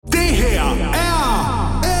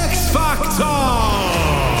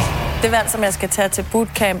det valg, som jeg skal tage til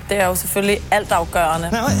bootcamp, det er jo selvfølgelig altafgørende.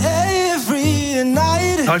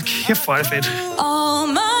 Hold kæft, hvor er det fedt.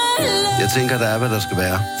 Jeg tænker, der er, hvad der skal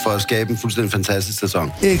være, for at skabe en fuldstændig fantastisk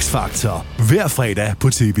sæson. X-Factor. Hver fredag på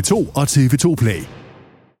TV2 og TV2 Play.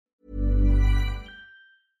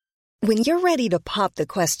 When you're ready to pop the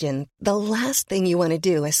question, the last thing you want to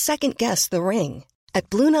do is second-guess the ring. At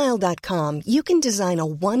BlueNile.com, you can design a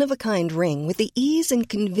one-of-a-kind ring with the ease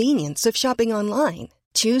and convenience of shopping online.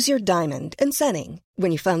 Choose your diamond and setting.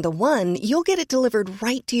 When you find the one, you'll get it delivered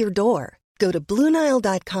right to your door. Go to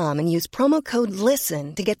BlueNile.com and use promo code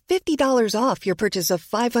LISTEN to get $50 off your purchase of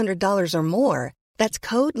 $500 or more. That's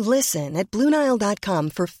code LISTEN at BlueNile.com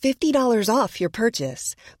for $50 off your purchase.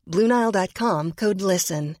 BlueNile.com, code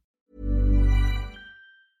LISTEN.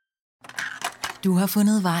 Du har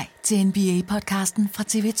fundet vej til NBA-podcasten fra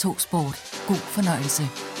TV2 Sport. God fornøjelse.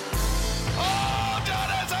 Der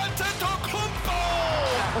er altså en Antetokounmpo!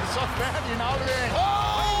 Så færdig en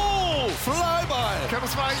aflevering. Flyby! Kan du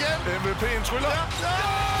svare igen? MVP'en tryller.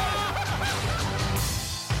 Ja!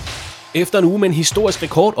 Efter en uge med en historisk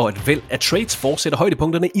rekord og et væld af trades fortsætter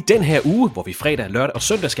højdepunkterne i den her uge, hvor vi fredag, lørdag og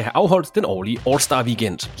søndag skal have afholdt den årlige All-Star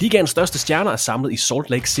Weekend. Ligaens største stjerner er samlet i Salt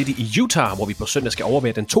Lake City i Utah, hvor vi på søndag skal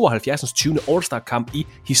overvære den 72. 20. All-Star-kamp i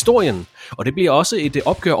historien. Og det bliver også et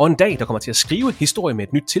opgør og en dag, der kommer til at skrive historie med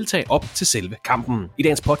et nyt tiltag op til selve kampen. I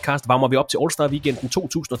dagens podcast varmer vi op til All-Star Weekenden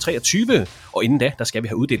 2023, og inden da, der skal vi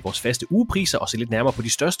have uddelt vores faste ugepriser og se lidt nærmere på de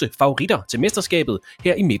største favoritter til mesterskabet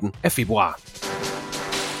her i midten af februar.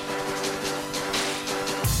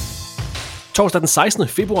 Torsdag den 16.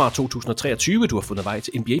 februar 2023. Du har fundet vej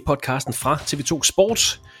til NBA-podcasten fra TV2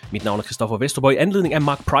 Sport. Mit navn er Christoffer Vesterborg. I anledning af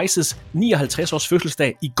Mark Prices 59-års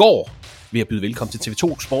fødselsdag i går vil jeg byde velkommen til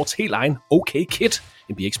TV2 Sports helt egen OK Kid,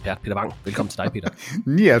 NBA-ekspert Peter Wang. Velkommen til dig, Peter.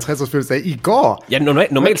 59-års fødselsdag i går? Ja,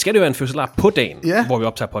 normalt skal det jo være en fødselsdag på dagen, hvor vi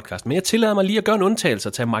optager podcast. Men jeg tillader mig lige at gøre en undtagelse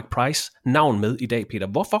og tage Mark Price navn med i dag, Peter.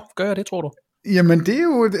 Hvorfor gør jeg det, tror du? Jamen, det er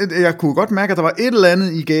jo... Jeg kunne godt mærke, at der var et eller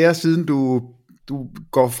andet i gære, siden du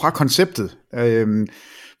går fra konceptet.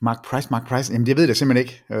 Mark Price. Jamen, jeg ved det simpelthen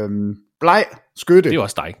ikke. Bleg, skytte. Det er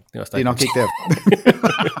også dig. Det er nok ikke der.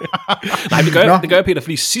 Nej, det gør jeg, Peter,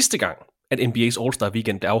 fordi sidste gang, at NBA's All-Star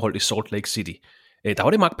Weekend er afholdt i Salt Lake City, der var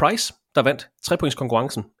det Mark Price, der vandt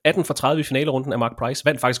 3-points-konkurrencen. 18 for 30 i finalerunden af Mark Price.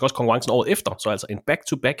 Vandt faktisk også konkurrencen året efter, så altså en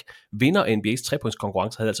back-to-back vinder af NBA's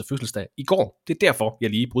 3-points-konkurrence havde altså fødselsdag i går. Det er derfor, jeg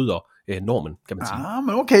lige bryder normen, kan man sige.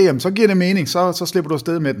 Men okay, jamen, så giver det mening. Så slipper du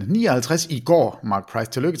afsted med den. 59 i går, Mark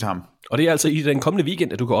Price. Tillykke til ham. Og det er altså i den kommende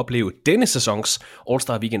weekend, at du kan opleve denne sæsons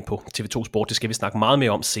All-Star Weekend på TV2 Sport. Det skal vi snakke meget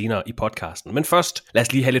mere om senere i podcasten. Men først, lad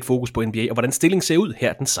os lige have lidt fokus på NBA og hvordan stillingen ser ud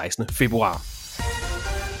her den 16. februar.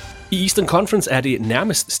 I Eastern Conference er det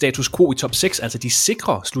nærmest status quo i top 6, altså de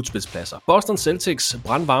sikre slutspilspladser. Boston Celtics,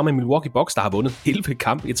 brandvarme Milwaukee Bucks, der har vundet 11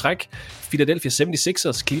 kampe i træk. Philadelphia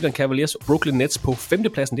 76ers, Cleveland Cavaliers, Brooklyn Nets på 5.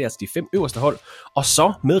 pladsen, det er altså de 5 øverste hold. Og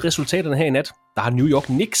så med resultaterne her i nat, der har New York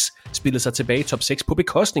Knicks spillet sig tilbage i top 6 på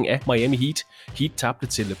bekostning af Miami Heat. Heat tabte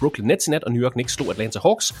til Brooklyn Nets i nat, og New York Knicks slog Atlanta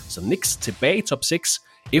Hawks, så Knicks tilbage i top 6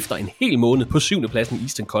 efter en hel måned på 7. pladsen i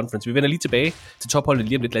Eastern Conference. Vi vender lige tilbage til topholdene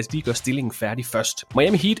lige om lidt. Lad os lige gøre stillingen færdig først.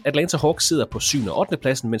 Miami Heat, Atlanta Hawks sidder på 7. og 8.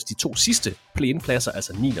 pladsen, mens de to sidste play-in-pladser,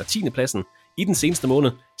 altså 9. og 10. pladsen, i den seneste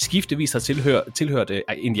måned skiftevis har tilhørt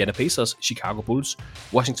Indiana Pacers, Chicago Bulls,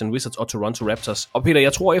 Washington Wizards og Toronto Raptors. Og Peter,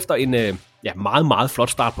 jeg tror efter en meget, meget flot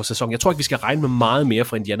start på sæsonen, jeg tror ikke, vi skal regne med meget mere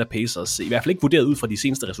fra Indiana Pacers. I hvert fald ikke vurderet ud fra de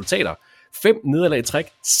seneste resultater. 5 nederlag i træk,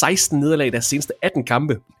 16 nederlag i deres seneste 18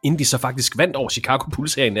 kampe, inden de så faktisk vandt over Chicago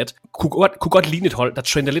Bulls her i nat. Kunne godt ligne et hold, der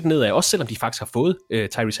trender lidt nedad, også selvom de faktisk har fået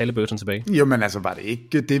Tyrese Haliburton tilbage. Jo, men altså var det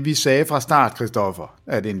ikke det, vi sagde fra start, Christoffer,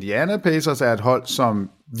 at Indiana Pacers er et hold, som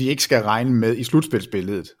vi ikke skal regne med i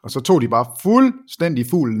slutspilsbilledet. Og så tog de bare fuldstændig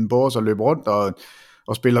fuglen på os og løb rundt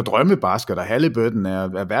og spiller drømmebasket, og Haliburton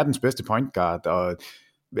er verdens bedste point guard. Og,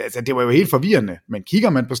 altså, det var jo helt forvirrende, men kigger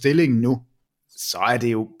man på stillingen nu, så er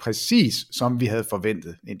det jo præcis, som vi havde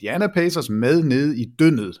forventet. Indiana Pacers med nede i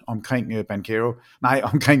dyndet omkring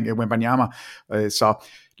omkring Wembanyama. Så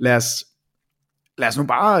lad os nu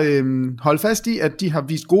bare holde fast i, at de har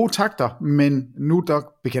vist gode takter, men nu der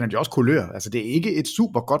bekender de også kulør. Altså det er ikke et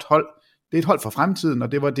super godt hold. Det er et hold for fremtiden,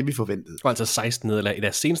 og det var det, vi forventede. Og altså 16 nederlag i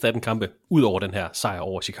deres seneste 18 kampe, ud over den her sejr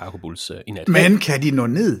over Chicago Bulls i nat. Men kan de nå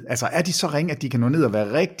ned? Altså er de så ringe, at de kan nå ned og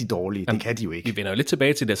være rigtig dårlige? Det kan de jo ikke. Vi vender jo lidt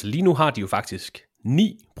tilbage til det. Altså lige nu har de jo faktisk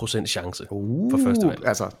 9% chance for første valg.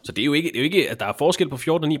 Altså. Så det er jo ikke, at der er forskel på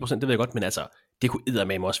 14 og 9%, det ved jeg godt, men altså Det kunne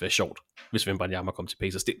eddermame også være sjovt, hvis Wembanyama kom til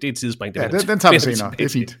Pacers. Det er et sidespring. Ja, den tager vi senere. Det er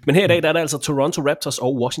fint. Men her i dag, der er der altså Toronto Raptors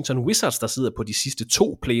og Washington Wizards, der sidder på de sidste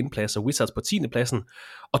 2 play-in-pladser. Wizards på 10. pladsen.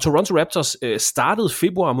 Og Toronto Raptors startede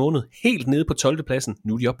februar måned helt nede på 12. pladsen.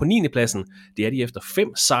 Nu er de oppe på 9. pladsen. Det er de efter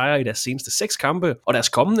 5 sejre i deres seneste 6 kampe. Og deres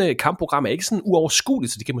kommende kampprogram er ikke sådan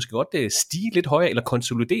uoverskueligt, så de kan måske godt stige lidt højere eller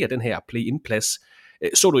konsolidere den her play-in-plads.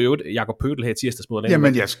 Så du jo Jakob Pøtl her tirsdags mod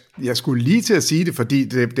Jamen, jeg skulle lige til at sige det, fordi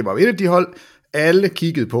det var et af de hold, alle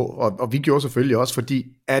kiggede på, og vi gjorde selvfølgelig også, fordi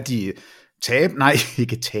er de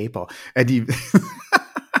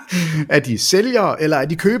er de sælgere, eller er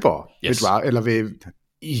de købere? Yes. Eller ved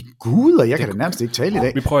i guder, jeg kan da nærmest ikke tale i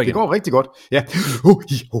dag. Vi prøver igen. Det går rigtig godt. Ja.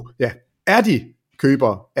 Ja. Er de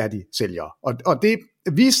købere, er de sælgere? Og det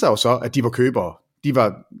viste sig jo så, at de var købere. De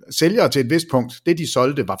var sælgere til et vist punkt. Det, de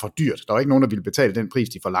solgte, var for dyrt. Der var ikke nogen, der ville betale den pris,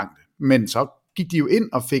 de forlangte. Men så gik de jo ind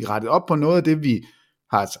og fik rettet op på noget af det, vi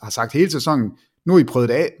har sagt hele sæsonen. Nu er I prøvet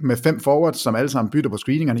det af med 5 forwards, som alle sammen bytter på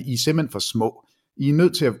screeningerne. I er simpelthen for små. I er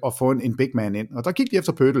nødt til at få en big man ind. Og der gik de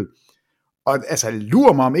efter Pøtl. Og altså,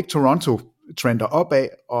 lurer mig om ikke Toronto trender opad,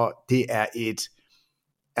 og det er et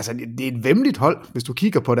væmmeligt hold. Hvis du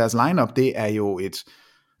kigger på deres lineup, det er jo et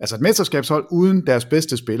mesterskabshold uden deres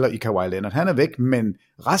bedste spiller i Kawhi Leonard. Han er væk, men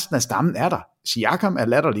resten af stammen er der. Siakam er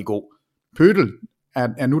latterlig god. Pøtl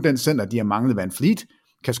er nu den center, de har manglet. Van Fleet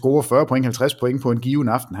kan score 40 point, 50 point på en given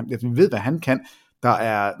aften. Vi ved, hvad han kan. Der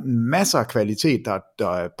er masser af kvalitet,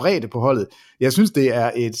 der er bredde på holdet. Jeg synes, det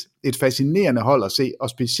er et fascinerende hold at se, og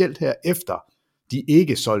specielt her efter de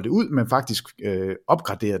ikke solgte ud, men faktisk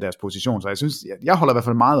opgraderede deres position. Så jeg synes, jeg holder i hvert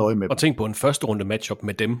fald meget øje med dem. Og tænk på en første runde matchup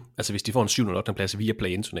med dem, altså hvis de får en 7. og 8. plads via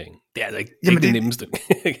play-in-turneringen. Det er altså ikke det nemmeste.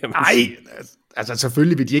 Nej, altså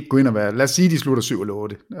selvfølgelig vil de ikke gå ind og være, lad os sige, de slutter 7 eller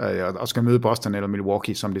 8, og skal møde Boston eller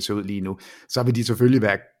Milwaukee, som det ser ud lige nu, så vil de selvfølgelig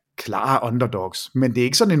være klare underdogs, men det er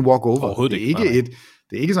ikke sådan en walkover.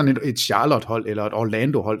 Det er ikke sådan et Charlotte-hold eller et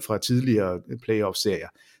Orlando-hold fra tidligere playoff-serier.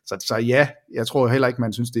 Så ja, jeg tror heller ikke,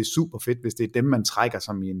 man synes, det er super fedt, hvis det er dem, man trækker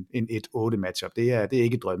som i en 1-8 matchup. Det er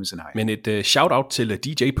ikke et drømmescenarie. Men et shout-out til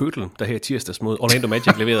DJ Pøtl, der her tirsdags mod Orlando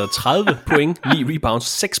Magic leverede 30 point, 9 rebounds,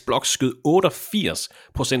 6 blocks, skød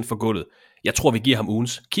 88% for gulvet. Jeg tror, vi giver ham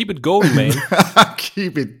ugens. Keep it going, man.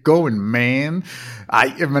 Keep it going, man.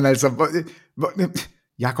 Ej, men altså,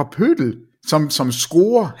 Jakob Pøtl, som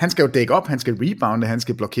scorer, han skal jo dække op, han skal rebounde, han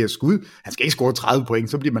skal blokere skud, han skal ikke score 30 point,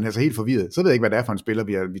 så bliver man altså helt forvirret. Så ved jeg ikke, hvad det er for en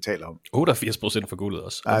spiller, vi taler om. 88% for guldet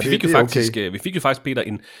også. Ja, vi fik jo faktisk, Peter,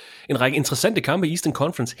 en række interessante kampe i Eastern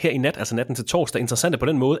Conference her i nat, altså natten til torsdag. Interessante på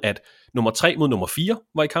den måde, at nummer 3 mod nummer 4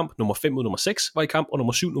 var i kamp, nummer 5 mod nummer 6 var i kamp, og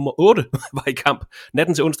nummer 7 nummer 8 var i kamp.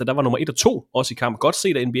 Natten til onsdag, der var nummer 1 og 2 også i kamp. Godt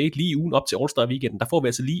set af NBA lige ugen op til All-Star Weekenden. Der får vi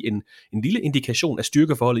altså lige en lille indikation af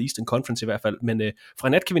styrkeforholdet i Eastern Conference i hvert fald. Men fra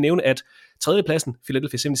nat kan vi nævne, at 3. pladsen,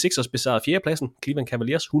 Philadelphia 76ers besejrede 4. pladsen, Cleveland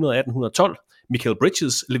Cavaliers 118-112. Michael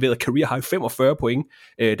Bridges leverede career high 45 point,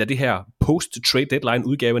 da det her post-trade deadline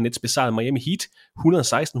udgave af Nets besejrede Miami Heat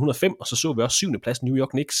 116-105, og så så vi også 7. pladsen New York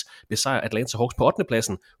Knicks besejrede Atlanta Hawks på 8.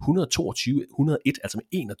 pladsen 122-101, altså med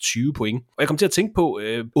 21 point. Og jeg kom til at tænke på,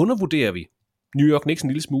 undervurderer vi New York Knicks en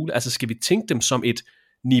lille smule? Altså skal vi tænke dem som et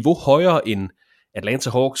niveau højere end Atlanta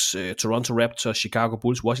Hawks, Toronto Raptors, Chicago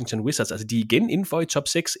Bulls, Washington Wizards, altså de er igen indenfor i top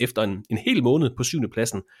 6 efter en hel måned på 7.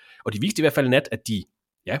 pladsen, og de viste i hvert fald i nat, at de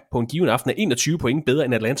på en given aften er 21 point bedre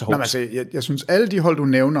end Atlanta Hawks. Nå, altså, jeg synes, alle de hold, du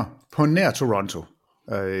nævner på nær Toronto,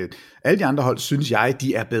 alle de andre hold, synes jeg,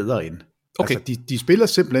 de er bedre end. Okay. Altså, de spiller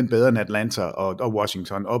simpelthen bedre end Atlanta og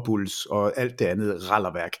Washington og Bulls og alt det andet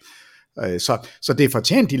rallerværk. Så det er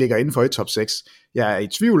fortjent, de ligger inden for i top 6. Jeg er i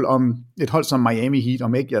tvivl om et hold som Miami Heat,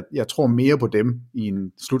 om ikke jeg tror mere på dem i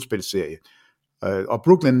en slutspilsserie. Og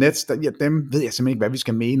Brooklyn Nets, dem ved jeg simpelthen ikke, hvad vi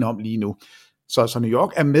skal mene om lige nu. Så New York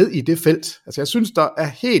er med i det felt. Altså jeg synes, der er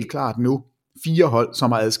helt klart nu 4 hold,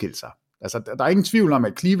 som har adskilt sig. Altså der er ingen tvivl om,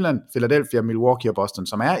 at Cleveland, Philadelphia, Milwaukee og Boston,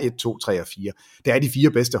 som er 1, 2, 3 og 4, det er de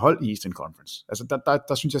 4 bedste hold i Eastern Conference. Altså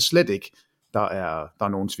der synes jeg slet ikke, der er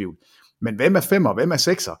nogen tvivl. Men hvem er 5'er, hvem er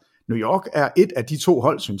 6'er? New York er et af de 2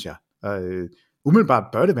 hold, synes jeg. Umiddelbart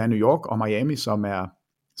bør det være New York og Miami,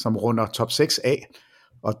 som runder top 6 af.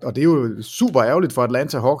 Og det er jo super ærgerligt for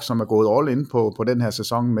Atlanta Hawks, som er gået all in på den her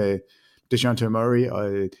sæson med DeJounte Murray, og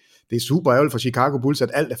det er super ærgerligt for Chicago Bulls,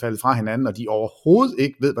 at alt er faldet fra hinanden, og de overhovedet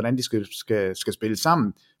ikke ved, hvordan de skal spille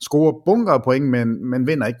sammen. Scorer bunker af point, men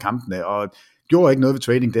vinder ikke kampene, og gjorde ikke noget ved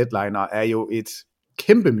trading deadline, og er jo et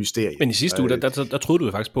kæmpe mysterie. Men i sidste uge, der troede du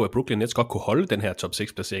jo faktisk på, at Brooklyn Nets godt kunne holde den her top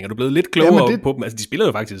 6-placering. Er du blevet lidt klogere på dem? Altså, de spiller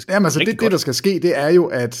jo faktisk jamen, altså, det, der skal ske, det er jo,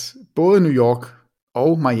 at både New York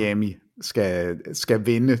og Miami skal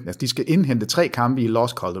vinde. Altså, de skal indhente 3 kampe i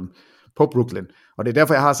loss column på Brooklyn. Og det er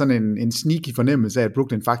derfor, jeg har sådan en sneaky fornemmelse af, at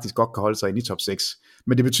Brooklyn faktisk godt kan holde sig ind i top 6.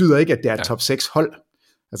 Men det betyder ikke, at det er et top 6 hold.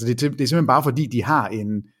 Altså det er simpelthen bare fordi, de har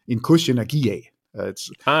en cushion at give af. Okay.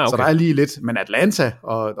 Så der er lige lidt, men Atlanta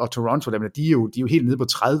og Toronto, de er jo helt nede på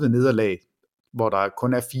 30 nederlag, hvor der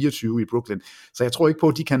kun er 24 i Brooklyn. Så jeg tror ikke på,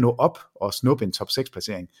 at de kan nå op og snuppe en top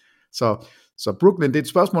 6-placering. Så Brooklyn, det er et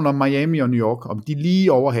spørgsmål om Miami og New York, om de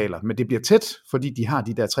lige overhaler, men det bliver tæt, fordi de har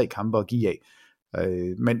de der 3 kampe at give af.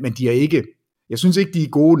 Men de er ikke, jeg synes ikke, de er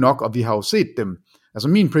gode nok, og vi har jo set dem. Altså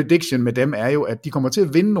min prediction med dem er jo, at de kommer til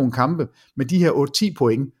at vinde nogle kampe med de her 8-10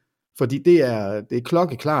 point, fordi det er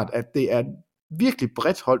klokkeklart, at det er virkelig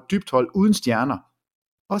bredt hold, dybt hold, uden stjerner.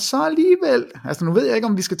 Og så alligevel, altså nu ved jeg ikke,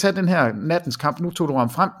 om vi skal tage den her nattens kamp, nu tog du ham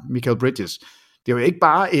frem, Michael Bridges. Det var jo ikke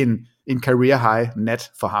bare en career high nat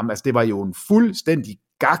for ham, altså det var jo en fuldstændig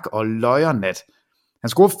gak og løjer nat. Han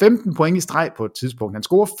scorede 15 point i streg på et tidspunkt, han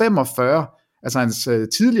scorede 45, altså hans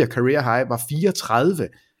tidligere career high var 34.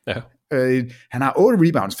 Ja. Han har 8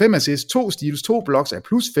 rebounds, 5 assists, 2 steals, 2 blocks, er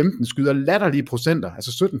plus 15, skyder latterlige procenter,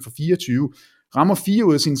 altså 17 for 24, rammer 4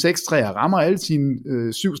 ud af sine 6 træer, rammer alle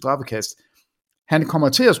sine 7 straffekast. Han kommer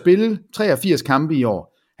til at spille 83 kampe i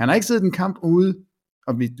år. Han har ikke siddet en kamp ude,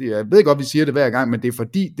 og jeg ved godt, vi siger det hver gang, men det er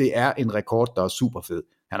fordi, det er en rekord, der er super fed.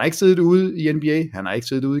 Han har ikke siddet ude i NBA, han har ikke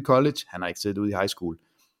siddet ude i college, han har ikke siddet ude i high school.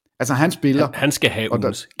 Altså han spiller... Han skal have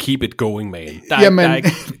ugens keep it going, man. Jamen, der er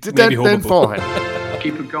ikke den får han.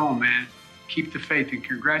 Keep it going, man. Keep the faith, and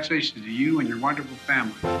congratulations to you and your wonderful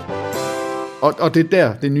family. Og det er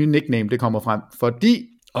der, det nye nickname, det kommer frem. Fordi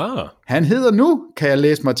han hedder nu, kan jeg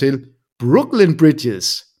læse mig til, Brooklyn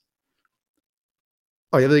Bridges.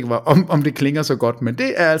 Og jeg ved ikke, om det klinger så godt, men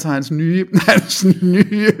det er altså hans nye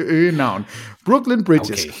øgenavn. Brooklyn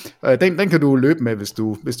Bridges. Okay. Den kan du løbe med,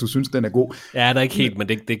 hvis du synes, den er god. Ja, det er ikke helt, men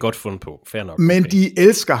det er godt fundet på. Fair nok. Men de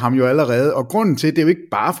elsker ham jo allerede, og grunden til, det er jo ikke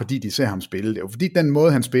bare, fordi de ser ham spille. Det er jo fordi, den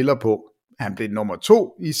måde, han spiller på, han blev nummer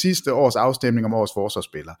 2 i sidste års afstemning om årets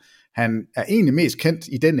forsvarsspiller. Han er egentlig mest kendt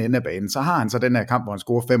i den ende af banen. Så har han så den her kamp, hvor han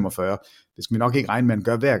scorer 45. Det skal vi nok ikke regne med, at han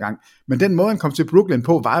gør hver gang. Men den måde, han kom til Brooklyn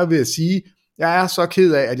på, var jo ved at sige, jeg er så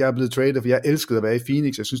ked af, at jeg er blevet traded, for jeg elskede at være i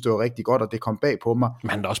Phoenix. Jeg synes, det var rigtig godt, og det kom bag på mig. Men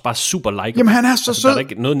han er også bare super like. Jamen, han er så sød. Der er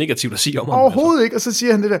ikke noget negativt at sige om ham. Overhovedet ikke, og så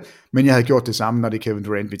siger han det der. Men jeg havde gjort det samme, når det er Kevin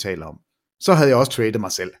Durant, vi taler om. Så havde jeg også traded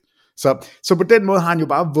mig selv. Så på den måde har han jo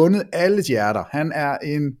bare vundet alles hjerter. Han er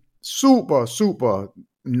en super, super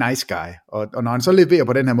nice guy. Og når han så leverer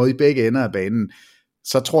på den her måde i begge ender af banen,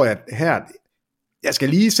 så tror jeg, at her, jeg skal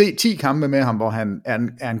lige se 10 kampe med ham, hvor han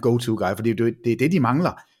er en go-to guy, for det er det, de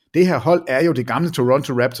mangler. Det her hold er jo det gamle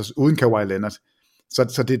Toronto Raptors uden Kawhi Leonard.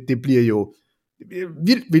 Så det bliver jo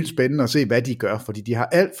vildt spændende at se, hvad de gør, fordi de har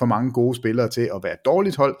alt for mange gode spillere til at være et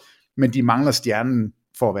dårligt hold, men de mangler stjernen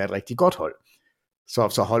for at være et rigtig godt hold.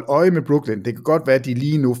 Så hold øje med Brooklyn. Det kan godt være, at de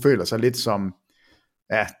lige nu føler sig lidt som,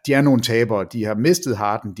 ja, de er nogle tabere. De har mistet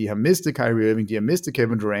Harden, de har mistet Kyrie Irving, de har mistet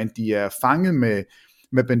Kevin Durant, de er fanget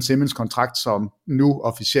med Ben Simmons kontrakt, som nu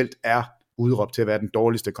officielt er udråbt til at være den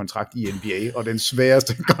dårligste kontrakt i NBA, og den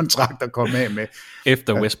sværeste kontrakt at komme af med.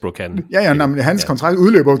 Efter Westbrook han... Hans kontrakt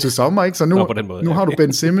udløber til sommer, ikke? Så nu har du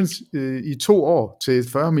Ben Simmons i 2 år til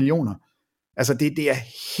 40 millioner. Altså det er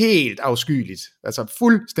helt afskyeligt. Altså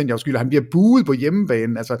fuldstændig afskyeligt. Han bliver buet på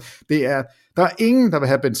hjemmebanen. Altså der er ingen, der vil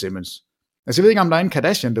have Ben Simmons. Altså jeg ved ikke, om der er en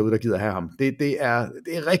Kardashian derude, der gider have ham. Det er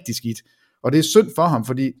rigtig skidt. Og det er synd for ham,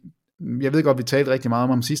 fordi jeg ved godt, vi talte rigtig meget om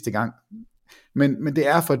ham sidste gang. Men det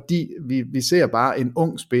er fordi, vi ser bare en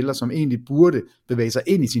ung spiller, som egentlig burde bevæge sig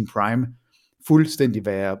ind i sin prime, fuldstændig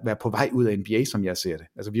være på vej ud af NBA, som jeg ser det.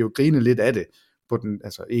 Altså vi har jo grinet lidt af det,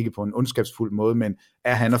 altså ikke på en ondskabsfuld måde, men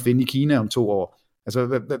er han at finde i Kina om 2 år?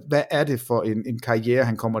 Altså hvad er det for en karriere,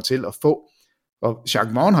 han kommer til at få? Og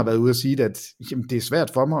Jacques Vaughn har været ude at sige, at jamen, det er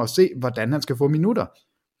svært for mig at se, hvordan han skal få minutter.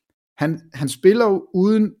 Han spiller jo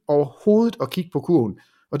uden overhovedet at kigge på kurven,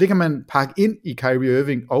 og det kan man pakke ind i Kyrie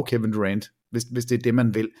Irving og Kevin Durant, hvis det er det,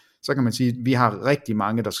 man vil. Så kan man sige, at vi har rigtig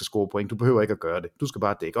mange, der skal score point. Du behøver ikke at gøre det. Du skal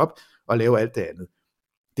bare dække op og lave alt det andet.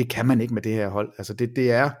 Det kan man ikke med det her hold. Altså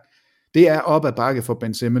det er op ad bakke for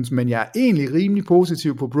Ben Simmons, men jeg er egentlig rimelig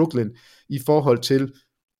positiv på Brooklyn i forhold til,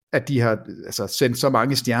 at de har sendt så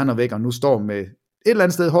mange stjerner væk, og nu står med et eller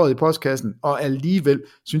andet sted håret i postkassen, og alligevel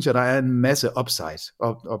synes jeg, der er en masse upside.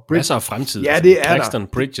 Og masser af fremtid. Ja, det er Claxton,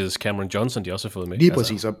 Bridges, Cameron Johnson, de også har fået med. Lige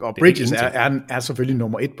præcis, og Bridges er selvfølgelig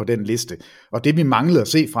nummer 1 på den liste. Og det vi manglede at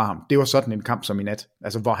se fra ham, det var sådan en kamp som i nat.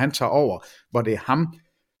 Altså hvor han tager over, hvor det er ham.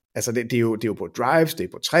 Altså det er jo på drives, det er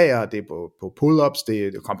på træer, det er på pull-ups,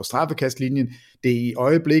 det kommer på straffekastlinjen. Det er i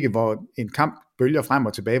øjeblikket, hvor en kamp bølger frem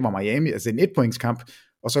og tilbage, hvor Miami, altså en 1-pointskamp,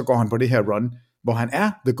 og så går han på det her run, hvor han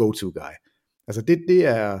er the go-to guy. Altså det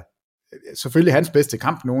er selvfølgelig hans bedste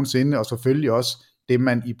kamp nogensinde, og selvfølgelig også det,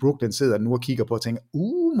 man i Brooklyn sidder nu og kigger på og tænker,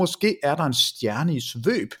 måske er der en stjerne i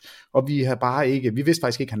svøb, og vi vidste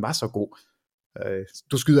faktisk ikke, han var så god.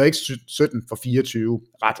 Du skyder ikke 17 for 24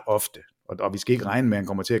 ret ofte, og vi skal ikke regne med, at han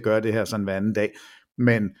kommer til at gøre det her sådan hver anden dag,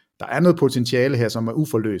 men der er noget potentiale her, som er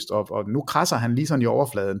uforløst, og nu krasser han lige sådan i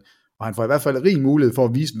overfladen, og han får i hvert fald rig mulighed for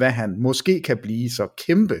at vise, hvad han måske kan blive, så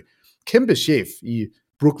kæmpe chef i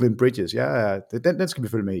Brooklyn Bridges. Den skal vi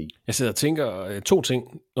følge med i. Jeg sidder og tænker 2 ting,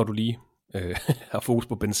 når du lige har fokus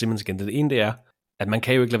på Ben Simmons igen. Det ene, det er, at man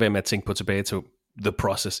kan jo ikke lade være med at tænke på tilbage til the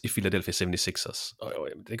process i Philadelphia 76ers. Og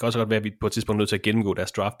det kan også godt være, at vi på et tidspunkt er nødt til at gennemgå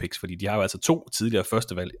deres draft picks, fordi de har jo altså 2 tidligere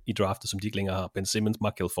førstevalg i draftet, som de ikke længere har. Ben Simmons,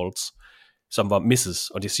 Markelle Fultz, som var misses.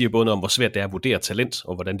 Og det siger både noget om, hvor svært det er at vurdere talent,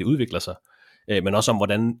 og hvordan det udvikler sig, men også om,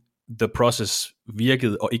 hvordan the process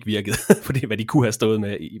virkede og ikke virkede, for det hvad de kunne have stået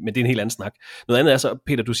med, men det er en helt anden snak. Noget andet er så,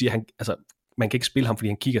 Peter, du siger, man kan ikke spille ham, fordi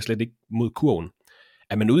han kigger slet ikke mod kurven.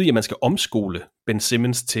 Er man ude i, at man skal omskole Ben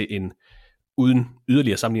Simmons til en, uden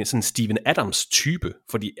yderligere sammenligning, sådan en Steven Adams type,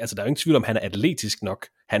 fordi der er jo ingen tvivl om, han er atletisk nok,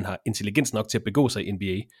 han har intelligens nok til at begå sig i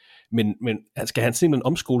NBA, men skal han simpelthen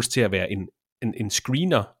omskoles til at være en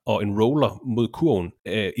screener og en roller mod kurven,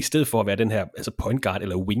 i stedet for at være den her point guard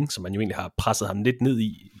eller wing, som man jo egentlig har presset ham lidt ned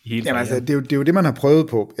i hele tiden. Det er jo det, man har prøvet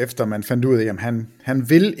på, efter man fandt ud af, at han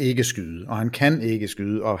vil ikke skyde, og han kan ikke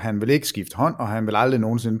skyde, og han vil ikke skifte hånd, og han vil aldrig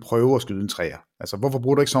nogensinde prøve at skyde en træer. Hvorfor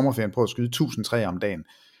bruger du ikke sommerferien på at skyde 1000 træer om dagen?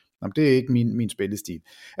 Jamen, det er ikke min spillestil.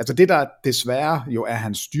 Det, der desværre jo er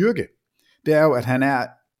hans styrke, det er jo, at han er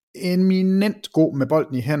eminent god med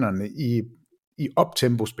bolden i hænderne i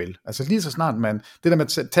optempo-spil. Lige så snart det der med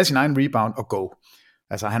at tage sin egen rebound og go.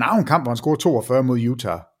 Han har jo en kamp, hvor han scorer 42 mod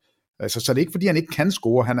Utah. Så det er ikke, fordi han ikke kan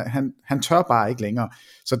score. Han tør bare ikke længere.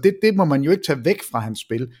 Så det må man jo ikke tage væk fra hans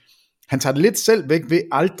spil. Han tager det lidt selv væk ved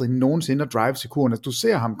aldrig nogensinde at drive til kurven. Du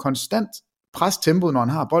ser ham konstant presse tempoet, når han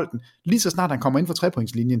har bolden. Lige så snart han kommer ind for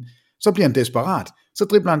trepointslinjen, så bliver han desperat. Så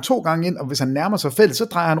dribler han 2 gange ind, og hvis han nærmer sig feltet, så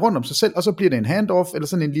drejer han rundt om sig selv, og så bliver det en handoff, eller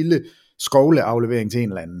sådan en lille skovleaflevering til en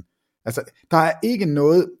eller anden. Der er ikke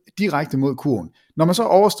noget direkte mod kurven. Når man så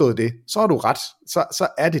overstået det, så er du ret. Så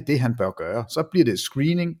er det han bør gøre. Så bliver det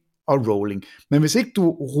screening og rolling. Men hvis ikke du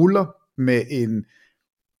ruller med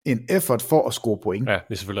en effort for at score point, ja, det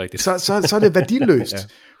er selvfølgelig rigtigt. så er det værdiløst. Ja.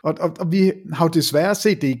 Og vi har jo desværre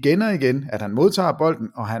set det igen og igen, at han modtager bolden,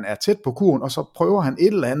 og han er tæt på kurven, og så prøver han et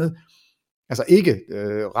eller andet, ikke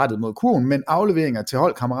rettet mod kurven, men afleveringer til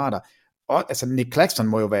holdkammerater. Og Nick Claxton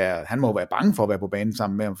må jo være bange for at være på banen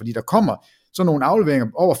sammen med ham, fordi der kommer sådan nogle afleveringer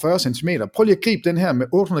over 40 cm. Prøv lige at gribe den her med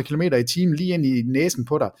 800 km i timen lige ind i næsen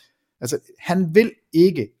på dig. Han vil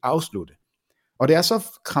ikke afslutte. Og det er så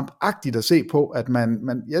krampagtigt at se på, at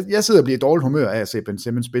jeg sidder og bliver i dårligt humør af at se Ben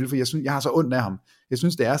Simmons spille, for jeg har så ondt af ham. Jeg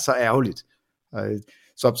synes, det er så ærgerligt.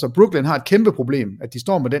 Så Brooklyn har et kæmpe problem, at de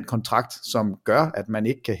står med den kontrakt, som gør, at man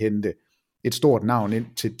ikke kan hente et stort navn ind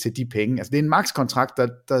til de penge. Det er en max-kontrakt,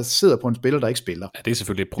 der sidder på en spiller, der ikke spiller. Ja, det er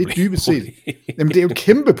selvfølgelig et problem. Det er dybest set. Jamen, det er jo et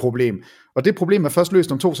kæmpe problem. Og det problem er først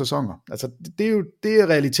løst om 2 sæsoner. Det er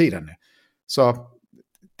realiteterne. Så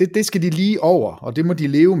det skal de lige over, og det må de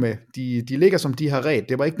leve med. De ligger, som de har ret.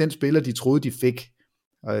 Det var ikke den spiller, de troede, de fik.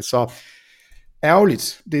 Så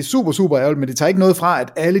ærgerligt. Det er super, super ærgerligt, men det tager ikke noget fra,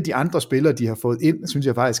 at alle de andre spillere, de har fået ind, synes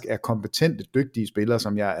jeg faktisk er kompetente, dygtige spillere,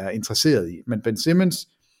 som jeg er interesseret i. Men Ben Simmons,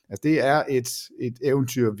 det er et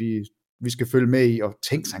eventyr, vi skal følge med i, og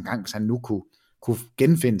tænk sig engang, hvis han nu kunne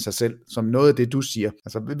genfinde sig selv, som noget af det, du siger.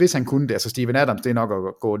 Hvis han kunne det, Steven Adams, det er nok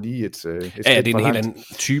at gå lige et ja, det er en helt anden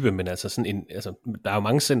type, men der er jo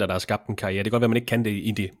mange center, der har skabt en karriere. Det kan godt være, man ikke kan det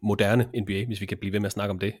i det moderne NBA, hvis vi kan blive ved med at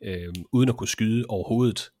snakke om det, uden at kunne skyde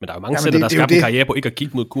overhovedet. Men der er jo mange center, der har skabt en karriere på ikke at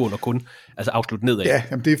kigge mod kurven, og kun afslutte nedad. Ja,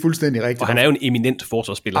 jamen, det er fuldstændig rigtigt. Og han er jo en eminent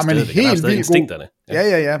forsvarsspiller stadig. Han har stadig instinkterne.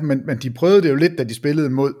 Ja, men de prøvede det jo lidt, da de spillede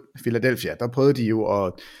mod Philadelphia. Der prøvede de jo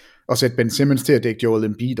at sætte Ben Simmons til at dække Joel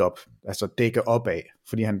Embiid op, dække opad,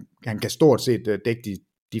 fordi han kan stort set dække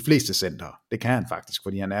de fleste center. Det kan han faktisk,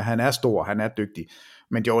 fordi han er stor, han er dygtig.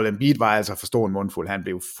 Men Joel Embiid var altså for stor en mundfuld. Han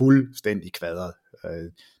blev fuldstændig kvadret.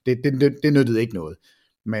 Det nyttede ikke noget.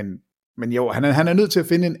 Men jo, han er nødt til at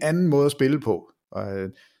finde en anden måde at spille på.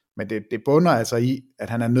 Men det bunder altså i, at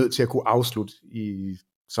han er nødt til at kunne afslutte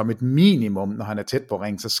som et minimum, når han er tæt på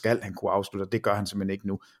ringen, så skal han kunne afslutte, og det gør han simpelthen ikke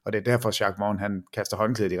nu. Og det er derfor, Jacques Vaughn, han kaster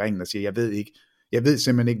håndklædet i ringen og siger, jeg ved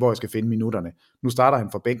simpelthen ikke, hvor jeg skal finde minutterne. Nu starter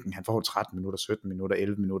han fra bænken, han får 13 minutter, 17 minutter,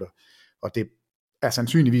 11 minutter, og det er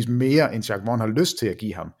sandsynligvis mere, end Jacques Vaughn har lyst til at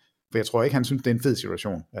give ham. For jeg tror ikke, han synes, det er en fed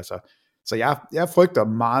situation. Så jeg frygter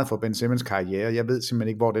meget for Ben Simmons karriere. Jeg ved simpelthen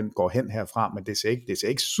ikke, hvor den går hen herfra, men det ser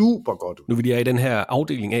ikke super godt ud. Nu vil jeg i den her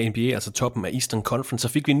afdeling af NBA, altså toppen af Eastern Conference, så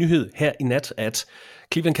fik vi en nyhed her i nat, at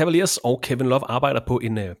Cleveland Cavaliers og Kevin Love arbejder på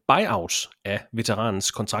en buyout af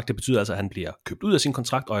veteranens kontrakt. Det betyder altså, at han bliver købt ud af sin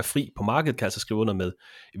kontrakt og er fri på markedet, kan altså skrive under med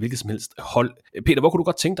hvilket som helst hold. Peter, hvor kunne du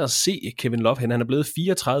godt tænke dig at se Kevin Love hen? Han er blevet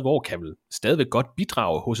 34 år, kan vel stadigvæk godt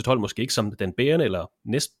bidrage hos et hold, måske ikke som den bærende eller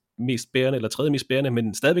mest bærende eller tredje mest bærende,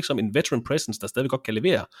 men stadigvæk som en veteran presence, der stadigvæk godt kan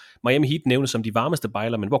levere. Miami Heat nævnes som de varmeste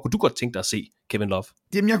bejler, men hvor kunne du godt tænke dig at se Kevin Love?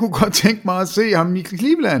 Jamen, jeg kunne godt tænke mig at se ham i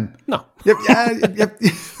Cleveland. Nå.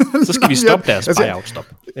 Så skal vi stoppe deres buyout-stop.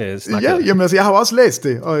 Jamen, jeg har jo også læst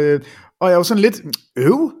det, og jeg er jo sådan lidt,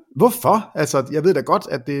 hvorfor? Altså, jeg ved da godt,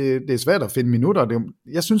 at det er svært at finde minutter.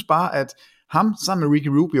 Jeg synes bare, at ham sammen med Ricky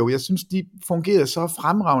Rubio, jeg synes, de fungerede så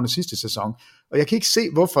fremragende sidste sæson, og jeg kan ikke se,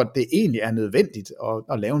 hvorfor det egentlig er nødvendigt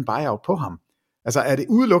at lave en buyout på ham. Altså, er det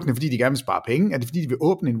udelukkende, fordi de gerne vil spare penge? Er det, fordi de vil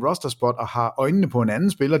åbne en roster spot og har øjnene på en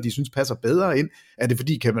anden spiller, de synes passer bedre ind? Er det,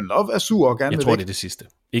 fordi Kevin Love er sur og gerne vil væk? Jeg tror, det er det sidste.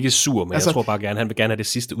 Ikke sur, men altså, jeg tror bare han vil gerne have det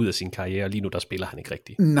sidste ud af sin karriere, og lige nu der spiller han ikke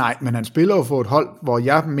rigtigt. Nej, men han spiller jo for et hold, hvor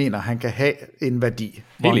jeg mener, han kan have en værdi.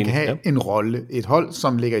 Hvor han kan have en rolle. Et hold,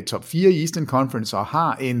 som ligger i top 4 i Eastern Conference og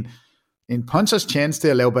har en puncher's chance til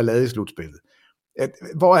at lave ballade i slutspillet.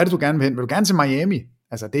 Hvor er det, du gerne vil hen? Vil du gerne til Miami?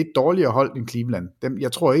 Altså, det er et dårligere hold end Cleveland.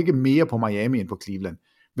 Jeg tror ikke mere på Miami end på Cleveland.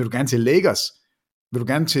 Vil du gerne til Lakers? Vil du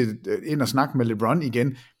gerne ind og snakke med LeBron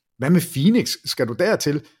igen? Hvad med Phoenix? Skal du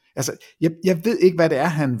dertil? Altså, jeg ved ikke, hvad det er,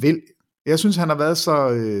 han vil. Jeg synes, han har været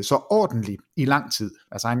så ordentlig i lang tid.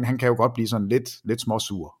 Altså, han kan jo godt blive sådan lidt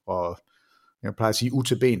småsur, og jeg plejer at sige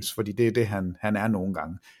utilbens, fordi det er det, han er nogle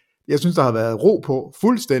gange. Jeg synes, der har været ro på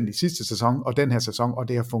fuldstændig sidste sæson og den her sæson, og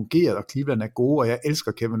det har fungeret, og Cleveland er gode, og jeg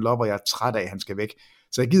elsker Kevin Love, og jeg er træt af, at han skal væk.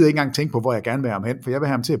 Så jeg gider ikke engang tænke på, hvor jeg gerne vil have ham hen, for jeg vil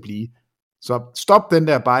have ham til at blive. Så stop den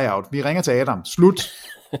der buyout. Vi ringer til Adam. Slut.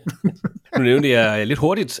 Nu nævnte jeg lidt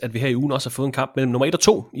hurtigt, at vi her i ugen også har fået en kamp mellem nummer 1 og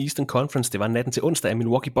 2 i Eastern Conference. Det var natten til onsdag, at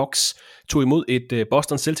Milwaukee Bucks tog imod et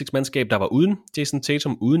Boston Celtics-mandskab, der var uden Jason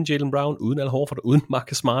Tatum, uden Jaylen Brown, uden Al Horford og uden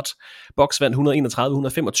Marcus Smart. Bucks vandt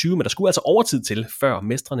 131-125, men der skulle altså overtid til, før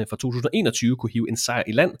mestrene fra 2021 kunne hive en sejr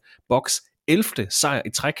i land. Bucks 11. sejr i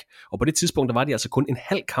træk, og på det tidspunkt der var de altså kun en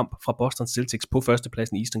halv kamp fra Boston Celtics på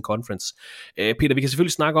førstepladsen i Eastern Conference. Peter, vi kan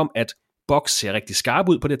selvfølgelig snakke om, at Bucks ser rigtig skarp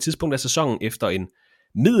ud på det tidspunkt af sæsonen efter en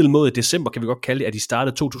middelmåde december, kan vi godt kalde det, at de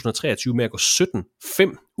startede 2023 med at gå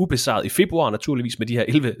 17-5 ubesejret i februar, naturligvis med de her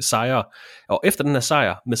 11 sejre. Og efter den her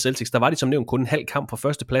sejr med Celtics, der var de som nævnt kun en halv kamp fra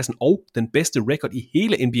førstepladsen og den bedste record i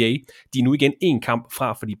hele NBA. De er nu igen en kamp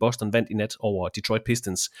fra, fordi Boston vandt i nat over Detroit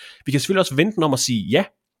Pistons. Vi kan selvfølgelig også vente den om at sige, ja,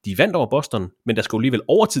 de vandt over Boston, men der skulle alligevel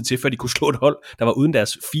overtid til, før de kunne slå et hold, der var uden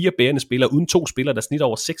deres 4 bærende spillere, uden 2 spillere, der snitter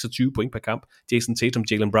over 26 point per kamp. Jason Tatum,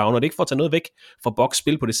 Jaylen Brown, og det er ikke for at tage noget væk fra Bucks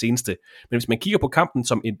spil på det seneste. Men hvis man kigger på kampen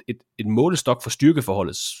som et målestok for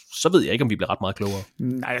styrkeforholdet, så ved jeg ikke, om vi bliver ret meget klogere.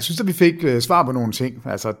 Nej, jeg synes, at vi fik svar på nogle ting.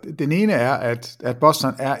 Altså, den ene er, at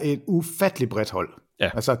Boston er et ufatteligt bredt hold. Ja.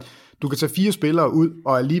 Altså, du kan tage 4 spillere ud,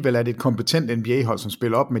 og alligevel er det et kompetent NBA-hold, som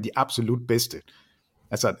spiller op med de absolut bedste.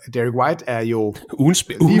 Altså, Derrick White er jo ugen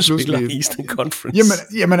spiller i Eastern Conference.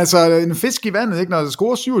 Jamen altså, en fisk i vandet, ikke? Når der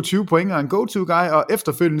scorer 27 point og en go-to-guy, og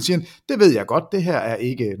efterfølgende siger han, det ved jeg godt, det her er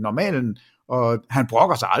ikke normalen, og han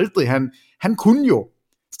brokker sig aldrig. Han kunne jo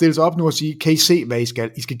stille sig op nu og sige, kan I se, hvad I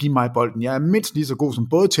skal? I skal give mig bolden. Jeg er mindst lige så god som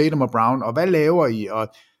både Tatum og Brown, og hvad laver I? Og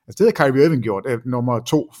altså, det havde Kyrie Irving gjort, nummer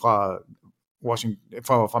 2 fra Washington,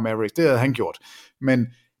 fra Mavericks, det havde han gjort. Men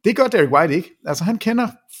det gør Derrick White ikke. Altså, han kender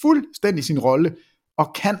fuldstændig sin rolle,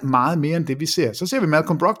 og kan meget mere end det, vi ser. Så ser vi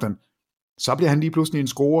Malcolm Brogdon. Så bliver han lige pludselig en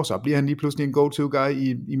scorer, så bliver han lige pludselig en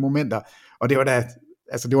go-to-guy i momenter. Og det var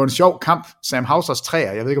det var en sjov kamp. Sam Hausers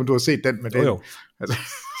træer, jeg ved ikke, om du har set den med det. Jo. Altså,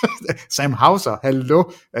 Sam Hauser, hallo,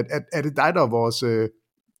 er det dig, der er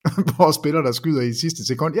vores spiller, der skyder i sidste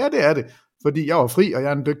sekund? Ja, det er det, fordi jeg var fri, og jeg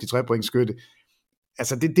er en dygtig 3-pointsskytte.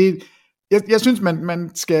 Altså, jeg synes,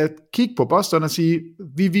 man skal kigge på Boston og sige,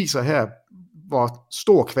 vi viser her, hvor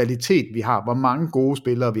stor kvalitet vi har, hvor mange gode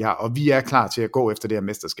spillere vi har, og vi er klar til at gå efter det her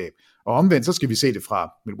mesterskab. Og omvendt, så skal vi se det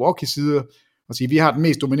fra Milwaukee's side, og sige, vi har den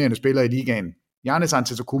mest dominerende spiller i ligaen. Giannis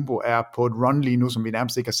Antetokounmpo er på et run lige nu, som vi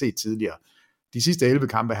nærmest ikke har set tidligere. De sidste 11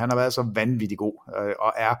 kampe, han har været så vanvittig god,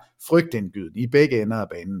 og er frygtindgydende i begge ender af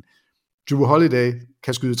banen. Jrue Holiday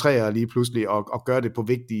kan skyde træer lige pludselig, og gøre det på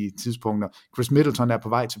vigtige tidspunkter. Chris Middleton er på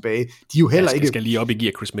vej tilbage. De er jo heller ikke... Jeg skal lige op i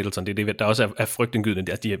gear Chris Middleton. Det er det, der også er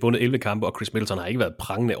frygtindgydende. Altså, de har vundet 11 kampe, og Chris Middleton har ikke været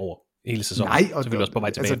prangende over hele sæsonen. Nej, og selvfølgelig også på vej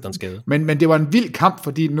tilbage efter en skade. Men det var en vild kamp,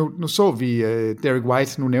 fordi nu så vi Derrick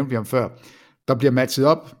White, nu nævnte vi ham før, der bliver matchet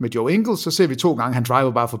op med Joe Ingles, så ser vi 2 gange, han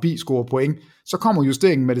driver bare forbi, scorer point. Så kommer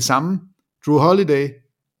justeringen med det samme. Jrue Holiday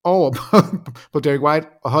over på Derek White,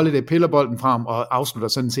 og Holiday piller bolden frem og afslutter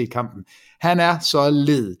sådan set kampen. Han er så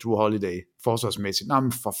led, Drew Holiday, forsvarsmæssigt. Nå,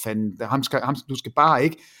 men for fanden, du skal bare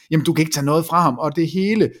ikke, jamen du kan ikke tage noget fra ham, og det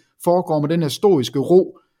hele foregår med den her stoiske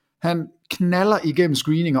ro. Han knaller igennem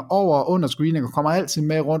screeninger, over og under screeninger, kommer altid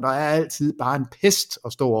med rundt, og er altid bare en pest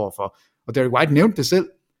at stå overfor. Og Derek White nævnte det selv.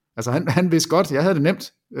 Altså han vidste godt, jeg havde det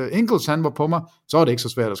nemt. Ingles, han var på mig, så var det ikke så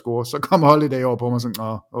svært at score. Så kom Holiday over på mig, sådan,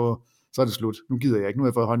 så er det slut. Nu gider jeg ikke, nu har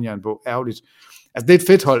jeg fået håndjern på. Ærgerligt. Altså det er et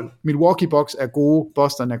fedt hold. Milwaukee Bucks er gode,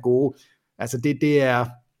 Boston er gode. Altså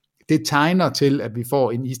det tegner til, at vi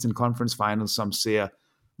får en Eastern Conference Finals, som ser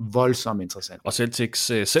voldsomt interessant. Og Celtics,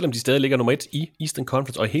 selvom de stadig ligger nummer 1 i Eastern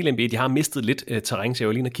Conference og i hele NBA, de har mistet lidt terræn, så jeg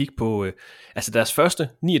var lige at kigge på, altså deres første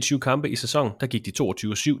 29 kampe i sæsonen, der gik de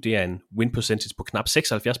 22-7, det er en win percentage på knap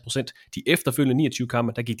 76%. De efterfølgende 29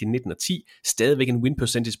 kampe, der gik de 19-10, stadigvæk en win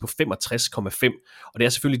percentage på 65,5. Og det er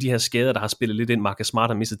selvfølgelig de her skader, der har spillet lidt ind. Marcus Smart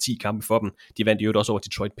har mistet 10 kampe for dem. De vandt jo også over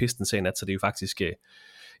Detroit Pistons i nat, så det er jo faktisk,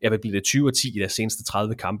 jeg vil blive det 20-10 i deres seneste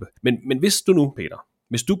 30 kampe. Men hvis du nu, Peter,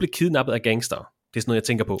 hvis du blev kidnappet af gangster, det er sådan noget, jeg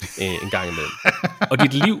tænker på en gang imellem. Og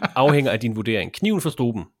dit liv afhænger af din vurdering. Kniven for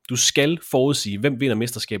struben. Du skal forudsige, hvem vinder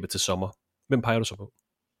mesterskabet til sommer. Hvem peger du så på?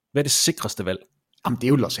 Hvad er det sikreste valg? Jamen, det er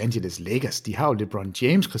jo Los Angeles Lakers. De har jo LeBron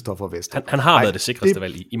James, Christopher West. Han har været det sikreste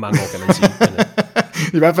valg i mange år, kan man sige.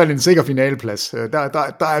 Men, i hvert fald en sikker finaleplads.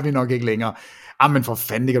 Der er vi nok ikke længere. Men for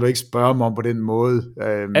fanden, det kan du ikke spørge mig om på den måde.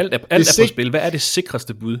 Alt er på spil. Hvad er det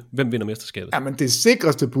sikreste bud? Hvem vinder mesterskabet? Jamen, det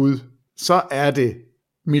sikreste bud, så er det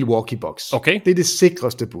Milwaukee Bucks. Okay. Det er det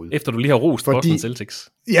sikreste bud. Efter du lige har rost Boston Celtics.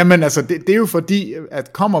 Jamen altså, det er jo fordi,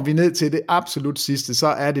 at kommer vi ned til det absolut sidste, så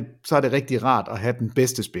er det rigtig rart at have den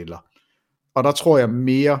bedste spiller. Og der tror jeg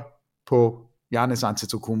mere på Giannis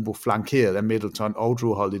Antetokounmpo flankeret af Middleton og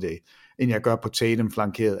Drew Holiday, end jeg gør på Tatum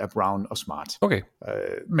flankeret af Brown og Smart. Okay.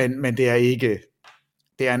 Men det er ikke,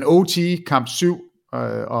 det er en OT, kamp 7,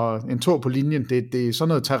 og en 2 på linjen, det er sådan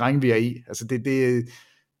noget terræn, vi er i. Altså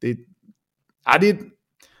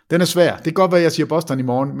den er svær. Det kan godt være, at jeg siger Boston i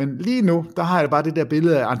morgen, men lige nu, der har jeg bare det der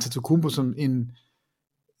billede af Antetokounmpo som en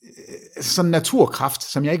sådan naturkraft,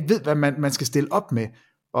 som jeg ikke ved, hvad man skal stille op med.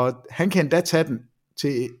 Og han kan endda tage den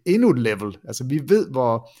til endnu et level. Altså vi ved,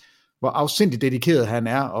 hvor afsindigt dedikeret han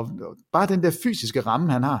er, og bare den der fysiske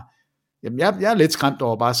ramme, han har. Jamen, jeg er lidt skræmt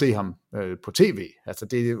over bare at se ham på tv. Altså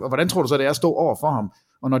og hvordan tror du så, det er at stå over for ham?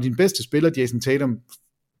 Og når din bedste spiller, Jason Tatum,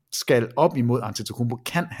 skal op imod Antetokounmpo,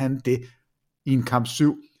 kan han det i en kamp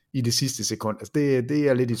 7 i det sidste sekund? Altså det er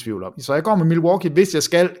jeg lidt i tvivl om. Så jeg går med Milwaukee, hvis jeg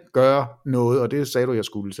skal gøre noget, og det sagde du, jeg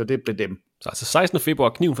skulle, så det blev dem. Så altså 16. februar,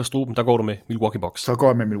 kniven for struben, der går du med Milwaukee Bucks. Så går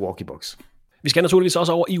jeg med Milwaukee Bucks. Vi skal naturligvis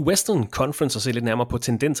også over i Western Conference og se lidt nærmere på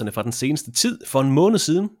tendenserne fra den seneste tid. For en måned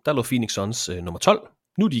siden, der lå Phoenix Suns nummer 12.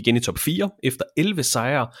 Nu er de igen i top 4, efter 11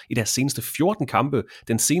 sejre i deres seneste 14 kampe.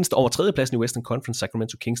 Den seneste over tredjepladsen i Western Conference,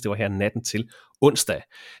 Sacramento Kings, det var her natten til onsdag.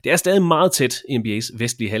 Det er stadig meget tæt i NBA's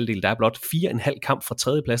vestlige halvdel. Der er blot 4,5 kamp fra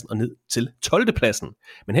tredjepladsen og ned til 12. pladsen.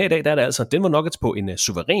 Men her i dag, der er det altså Denver Nuggets på en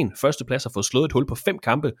suveræn førsteplads, har fået slået et hul på 5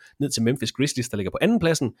 kampe ned til Memphis Grizzlies, der ligger på anden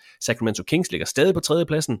pladsen. Sacramento Kings ligger stadig på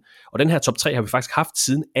tredjepladsen, og den her top 3 har vi faktisk haft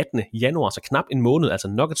siden 18. januar, så knap en måned. Altså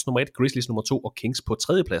Nuggets nummer 1, Grizzlies nummer 2 og Kings på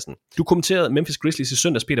tredjepladsen. Du kommenterede Memphis Grizzlies i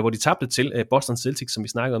søndags, Peter, hvor de tabte til Boston Celtics, som vi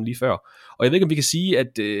snakkede om lige før. Og jeg ved ikke, om vi kan sige, at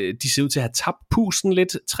de ser ud til at have tabt pusten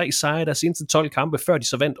lidt. 3 sejre deres seneste 12 kampe, før de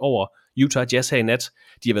så vandt over Utah Jazz her i nat.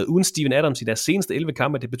 De har været uden Steven Adams i deres seneste 11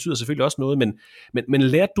 kampe. Det betyder selvfølgelig også noget, men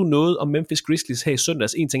lærte du noget om Memphis Grizzlies her i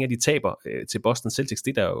søndags? En ting er, at de taber til Boston Celtics.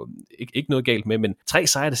 Det er der jo ikke noget galt med, men 3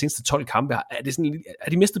 sejre deres seneste 12 kampe. Er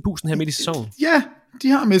de mistet pusten her midt i sæsonen? Ja, de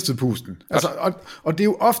har mistet pusten. Altså, og det er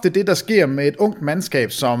jo ofte det, der sker med et ungt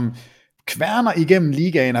mandskab, som kværner igennem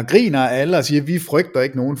ligaen og griner af alle og siger, vi frygter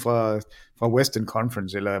ikke nogen fra Western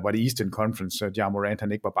Conference, eller var det Eastern Conference, Ja Morant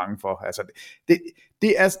han ikke var bange for. Altså,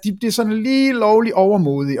 de er sådan lige lovligt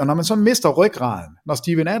overmodige, og når man så mister ryggraden, når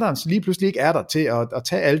Steven Adams lige pludselig ikke er der til at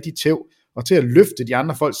tage alle de tæv, og til at løfte de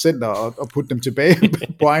andre folks center og putte dem tilbage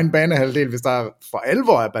på egen banehalvdel, hvis der for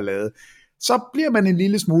alvor er ballade, så bliver man en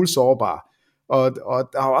lille smule sårbar. Og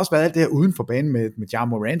der har også været alt det her uden for banen med Ja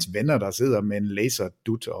Morants venner, der sidder med en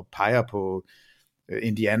laserdut og peger på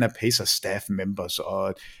Indiana Pacers staff members,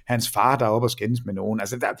 og hans far, der er oppe og skændes med nogen.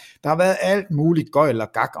 Altså, der har været alt muligt gøjl og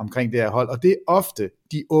gak omkring det her hold, og det er ofte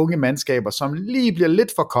de unge mandskaber, som lige bliver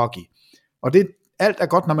lidt for cocky. Og alt er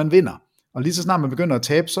godt, når man vinder. Og lige så snart man begynder at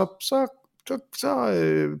tabe, så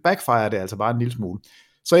backfire det altså bare en lille smule.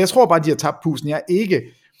 Så jeg tror bare, de har tabt pusten. Jeg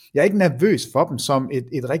er ikke nervøs for dem som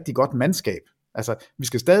et rigtig godt mandskab. Altså, vi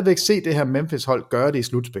skal stadigvæk se det her Memphis-hold gøre det i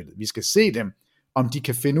slutspillet. Vi skal se dem, om de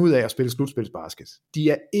kan finde ud af at spille slutspilsbasket. De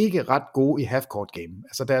er ikke ret gode i half-court game.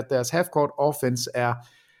 Altså, deres half-court offense er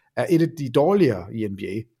er et af de dårligere i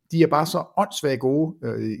NBA. De er bare så åndssvagt gode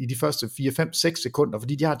i de første 4, 5, 6 sekunder,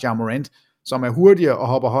 fordi de har Ja Morant, som er hurtigere og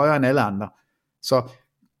hopper højere end alle andre. Så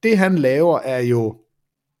det han laver er jo,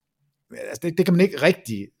 altså det kan man ikke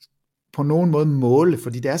rigtig på nogen måde måle,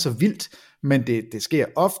 fordi det er så vildt, men det sker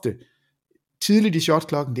ofte tidligt i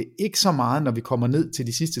shotklokken. Det er ikke så meget, når vi kommer ned til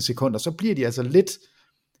de sidste sekunder, så bliver de altså lidt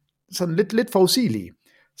forudsigelige.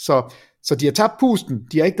 Så de har tabt pusten,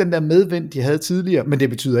 de har ikke den der medvind, de havde tidligere, men det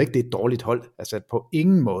betyder ikke, det er et dårligt hold. Altså på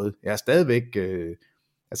ingen måde. Jeg er stadigvæk, de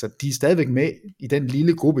er stadigvæk med i den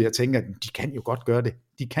lille gruppe, jeg tænker, de kan jo godt gøre det.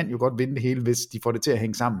 De kan jo godt vinde det hele, hvis de får det til at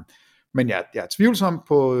hænge sammen. Men jeg er tvivlsom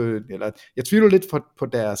på, eller jeg tvivler lidt på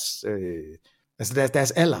deres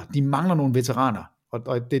alder. De mangler nogle veteraner,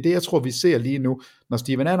 og det er det, jeg tror, vi ser lige nu. Når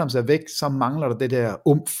Steven Adams er væk, så mangler der det der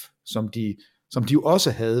umf, som de jo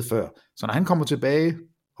også havde før. Så når han kommer tilbage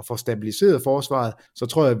og får stabiliseret forsvaret, så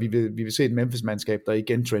tror jeg, at vi vil se et Memphis-mandskab, der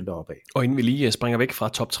igen trender opad. Og inden vi lige springer væk fra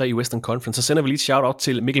top 3 i Western Conference, så sender vi lige et shout-out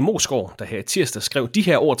til Mikkel Mosgaard, der her i tirsdag skrev de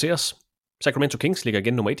her ord til os. Sacramento Kings ligger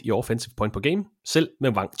igen nummer 1 i offensive point per game, selv med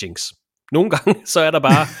Wang Jinx. Nogle gange, så er der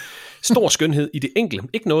bare stor skønhed i det enkelte.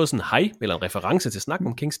 Ikke noget sådan hej eller en reference til snak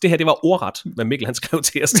om Kings. Det her, det var ordret, hvad Mikkel han skrev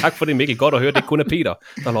til os. Tak for det, Mikkel. Godt at høre. Det er kun af Peter,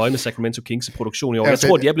 der holder øje med Sacramento Kings produktion i år. Jeg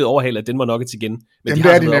tror, de er blevet overhalet af Denver Nuggets igen. Men jamen, de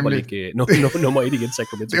har været op og ligge nummer 1 igen,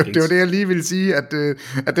 Sacramento Kings. Det var det, jeg lige ville sige, at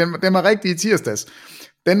den var rigtig i tirsdags.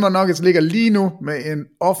 Denver Nuggets ligger lige nu med en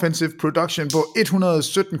offensive production på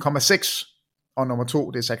 117,6. Og nummer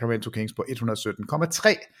 2, det er Sacramento Kings på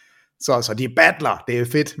 117,3. Så de er battler, det er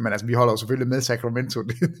fedt, men altså, vi holder jo selvfølgelig med Sacramento.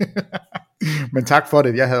 Men tak for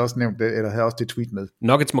det, jeg havde også nævnt det, eller havde også det tweet med.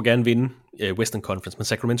 Nuggets må gerne vinde Western Conference, men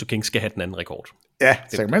Sacramento Kings skal have den anden rekord. Ja,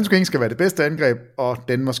 Sacramento Kings skal være det bedste angreb, og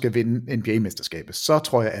Denver skal vinde NBA-mesterskabet. Så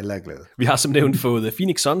tror jeg, alle er glade. Vi har som nævnt fået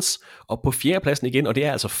Phoenix Suns op på 4. pladsen igen, og det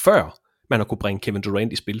er altså før man har kunne bringe Kevin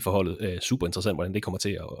Durant i spil for holdet. Super interessant, hvordan det kommer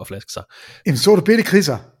til at flaske sig. En så du bitte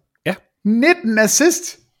kriser. Ja. 19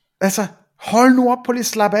 assist. Altså, hold nu op på lige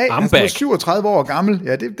slap af. Han er 37 år gammel.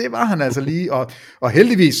 Ja, det var han altså lige. Og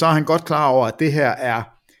heldigvis så er han godt klar over, at det her er,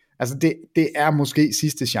 altså det er måske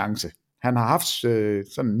sidste chance. Han har haft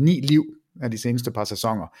sådan 9 liv af de seneste par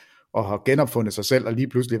sæsoner, og har genopfundet sig selv, og lige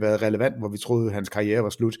pludselig været relevant, hvor vi troede, at hans karriere var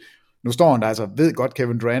slut. Nu står han der altså, ved godt,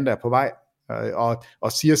 Kevin Durant er på vej,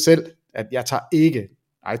 og siger selv, at jeg tager ikke,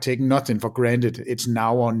 I take nothing for granted, it's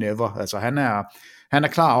now or never. Altså han er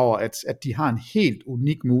klar over, at de har en helt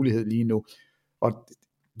unik mulighed lige nu. Og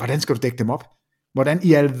hvordan skal du dække dem op? Hvordan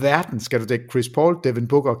i alverden skal du dække Chris Paul, Devin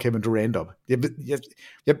Booker og Kevin Durant op? Jeg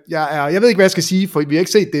ved ikke, hvad jeg skal sige, for vi har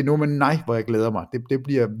ikke set det endnu, men nej, hvor jeg glæder mig. Det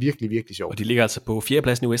bliver virkelig, virkelig sjovt. Og de ligger altså på 4.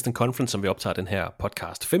 pladsen i Western Conference, som vi optager den her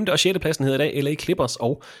podcast. 5. og 6. pladsen hedder i dag LA Clippers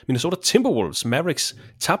og Minnesota Timberwolves. Mavericks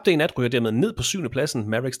tabte i nat, ryger dermed ned på 7. pladsen.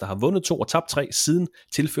 Mavericks, der har vundet 2 og tabt 3 siden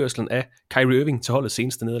tilførselen af Kyrie Irving til holdets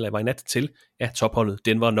seneste nederlag, var i nat til topholdet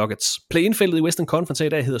Denver Nuggets. Play-in-feltet i Western Conference i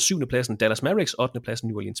dag hedder 7. pladsen Dallas Mavericks, 8. pladsen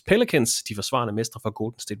New Orleans Pelicans, de forsvarende mestre fra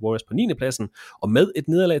Golden State Warriors på 9. pladsen, og med et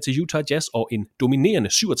nederlag til Utah Jazz og en dominerende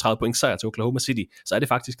 37 point sejr til Oklahoma City, så er det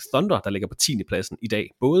faktisk Thunder, der ligger på 10. pladsen i dag.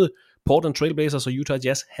 Både Portland Trail Blazers og Utah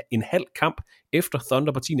Jazz en halv kamp efter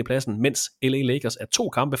Thunder på 10. pladsen, mens LA Lakers er 2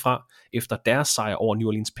 kampe fra efter deres sejr over New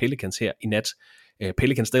Orleans Pelicans her i nat.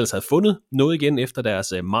 Pelicans ellers havde fundet noget igen efter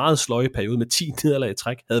deres meget sløje periode med 10 nederlag i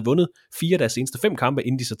træk, havde vundet 4 af deres seneste 5 kampe,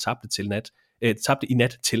 inden de så tabte i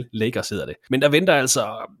nat til Lakers hedder det. Men der venter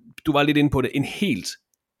altså, du var lidt inde på det, en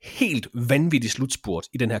helt vanvittig slutspurt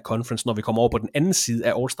i den her conference, når vi kommer over på den anden side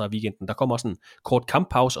af All-Star-weekenden. Der kommer også en kort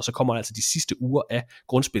kamppause, og så kommer altså de sidste uger af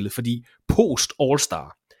grundspillet, fordi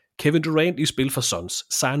post-All-Star, Kevin Durant i spil for Suns,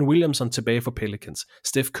 Zion Williamson tilbage for Pelicans,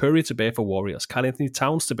 Steph Curry tilbage for Warriors, Karl Anthony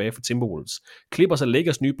Towns tilbage for Timberwolves, Clippers og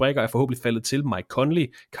Lakers nye brækker er forhåbentlig faldet til, Mike Conley,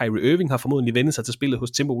 Kyrie Irving har formodentlig vendt sig til spillet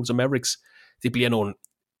hos Timberwolves og Mavericks. Det bliver nogle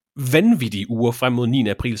vanvittige uger frem mod 9.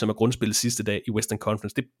 april, som er grundspillet sidste dag i Western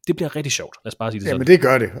Conference. Det bliver rigtig sjovt. Lad os bare sige det sådan. Jamen det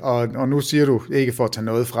gør det, og nu siger du, ikke for at tage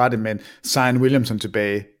noget fra det, men Zion Williamson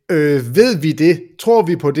tilbage. Ved vi det? Tror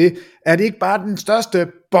vi på det? Er det ikke bare den største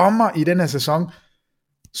bomber i den her sæson?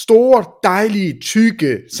 Store, dejlige,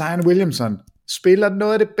 tykke Zion Williamson spiller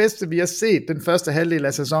noget af det bedste, vi har set den første halvdel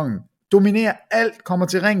af sæsonen. Dominerer alt, kommer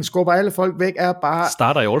til ringen, skubber alle folk væk, er bare...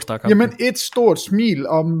 Starter i All-Star-kampen. Jamen et stort smil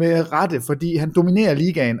og med rette, fordi han dominerer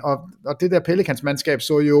ligaen, og det der Pelicans-mandskab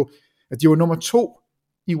så jo, at de var nummer 2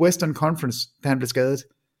 i Western Conference, da han blev skadet.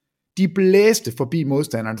 De blæste forbi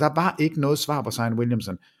modstanderen, der var ikke noget svar på Zion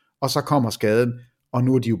Williamson, og så kommer skaden, og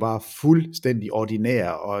nu er de jo bare fuldstændig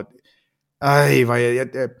ordinære, og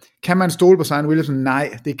kan man stole på Zion Williamson?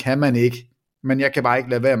 Nej, det kan man ikke. Men jeg kan bare ikke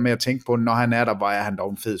lade være med at tænke på, når han er der, hvor er han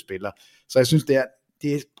dog en fed spiller. Så jeg synes, det er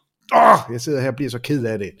jeg sidder her og bliver så ked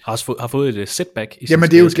af det. Har fået et setback i Jamen,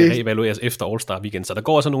 det er jo skal det. reevalueres efter All-Star Weekend, så der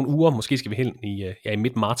går altså nogle uger, måske skal vi hen i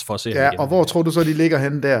midt marts for at se Ja, igen. og hvor tror du så, de ligger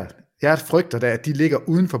henne der? Jeg frygter da, at de ligger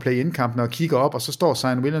uden for play-in-kampene og kigger op, og så står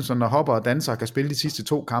Zion Williamson og hopper og danser og kan spille de sidste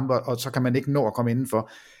 2 kampe, og så kan man ikke nå at komme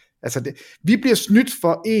indenfor. Altså, vi bliver snydt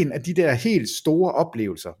for en af de der helt store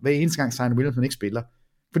oplevelser, hver eneste gang Zion Williamson ikke spiller.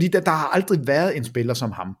 Fordi der har aldrig været en spiller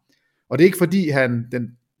som ham. Og det er ikke fordi,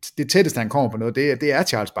 det tætteste, han kommer på noget, det er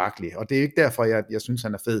Charles Barkley, og det er ikke derfor, jeg synes,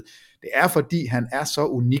 han er fed. Det er fordi, han er så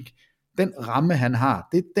unik. Den ramme, han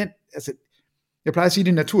har, jeg plejer at sige,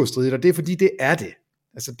 det er naturstridigt, og det er fordi, det er det.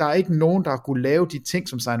 Altså, der er ikke nogen, der kunne lave de ting,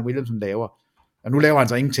 som Zion Williamson laver. Og nu laver han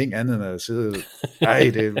så ingenting andet end at sidde...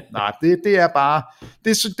 det er bare...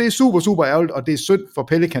 Det er super, super ærgerligt, og det er synd for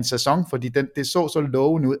Pelicans sæson, fordi det så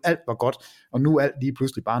lovende ud. Alt var godt, og nu er alt lige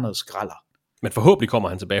pludselig bare noget skralder. Men forhåbentlig kommer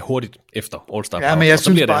han tilbage hurtigt efter All-Star. Ja, men jeg og så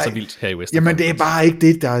synes bliver det bare, altså vildt her i Western. Jamen, det er bare ikke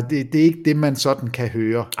det, det er ikke det, man sådan kan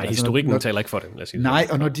høre. Nej, historikken taler ikke for det, lad os sige. Nej,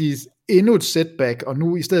 og når de endnu et setback, og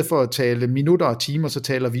nu i stedet for at tale minutter og timer, så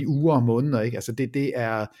taler vi uger og måneder, ikke? Altså, det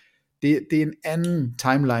er en anden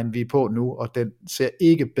timeline, vi er på nu, og den ser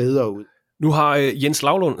ikke bedre ud. Nu har Jens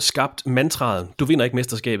Lavlund skabt mantraet, du vinder ikke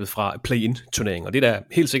mesterskabet fra play-in-turneringen, og det er der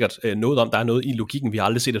helt sikkert noget om, der er noget i logikken. Vi har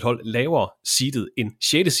aldrig set et hold lavere seedet end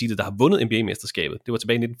 6. seedet, der har vundet NBA-mesterskabet. Det var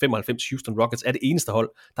tilbage i 1995, Houston Rockets er det eneste hold,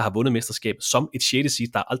 der har vundet mesterskabet som et 6. seed.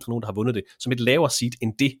 Der er aldrig nogen, der har vundet det som et lavere seed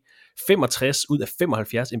end det. 65 ud af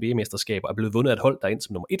 75 NBA-mesterskaber er blevet vundet af et hold, der er ind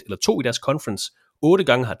som nummer 1 eller 2 i deres conference. 8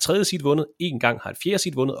 gange har et 3. seed vundet, 1 gang har et 4.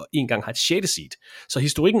 seed vundet, og 1 gang har et 6. seed. Så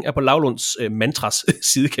historikken er på Lavlunds mantras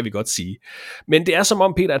side, kan vi godt sige. Men det er som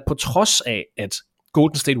om, Peter, at på trods af, at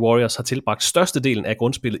Golden State Warriors har tilbragt størstedelen af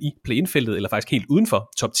grundspillet i play-in-feltet, eller faktisk helt uden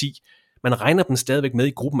for top 10, man regner den stadigvæk med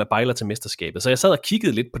i gruppen af bejler til mesterskabet. Så jeg sad og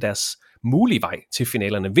kiggede lidt på deres mulige vej til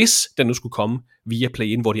finalerne, hvis den nu skulle komme via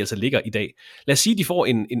play-in, hvor de altså ligger i dag. Lad os sige, at de får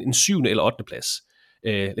en 7. eller 8. plads.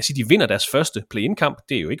 Lad os sige, at de vinder deres første play-in-kamp.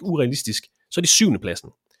 Det er jo ikke urealistisk. Så er de 7. pladsen.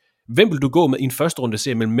 Hvem vil du gå med i en første runde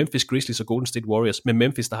serie mellem Memphis Grizzlies og Golden State Warriors, med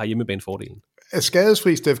Memphis, der har hjemmebanefordelen? Er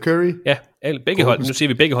skadesfri Steph Curry? Ja, begge hold. Nu siger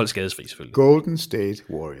vi begge hold skadesfri, selvfølgelig. Golden State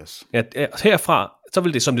Warriors. Ja, herfra, så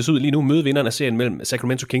vil det, som det ser ud lige nu, møde vinderen af serien mellem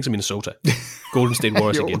Sacramento Kings og Minnesota. Golden State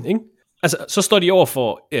Warriors igen, ikke? Altså, så står de over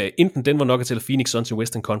for enten Denver Nuggets eller Phoenix Suns i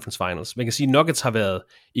Western Conference Finals. Man kan sige, at Nuggets har været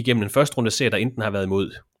igennem en første runde serie, der enten har været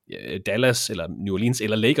imod Dallas eller New Orleans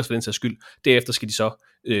eller Lakers for den sags skyld. Derefter skal de så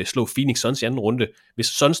slå Phoenix Suns i anden runde. Hvis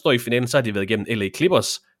Suns står i finalen, så har de været igennem LA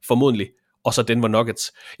Clippers formodentlig, og så Denver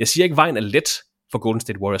Nuggets. Jeg siger ikke, vejen er let for Golden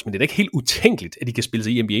State Warriors, men det er da ikke helt utænkeligt, at de kan spille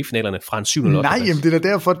sig i NBA-finalerne fra en 7. eller 8. Nej, jamen det er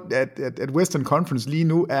derfor, at Western Conference lige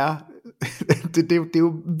nu er... det er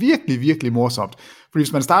jo virkelig, virkelig morsomt. Fordi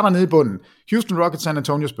hvis man starter nede i bunden, Houston Rockets, San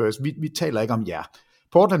Antonio Spurs, vi taler ikke om jer.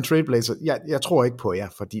 Portland Trail Blazers, jeg tror ikke på jer,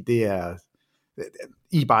 fordi det er...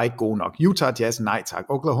 I er bare ikke gode nok. Utah Jazz, nej tak.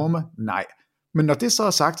 Oklahoma, nej. Men når det så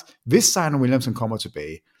er sagt, hvis Zion Williamson kommer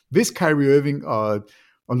tilbage, hvis Kyrie Irving og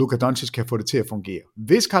Luka Doncic kan få det til at fungere,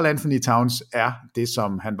 hvis Karl Anthony Towns er det,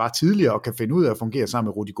 som han var tidligere, og kan finde ud af at fungere sammen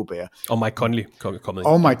med Rudy Gobert. Og Mike Conley kommet ind.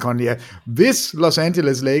 Og Mike Conley, ja. Hvis Los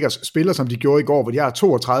Angeles Lakers spiller, som de gjorde i går, hvor de har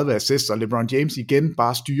 32 assists, og LeBron James igen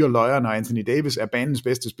bare styrer løjerne, og Anthony Davis er banens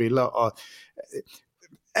bedste spiller, og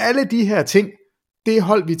alle de her ting, det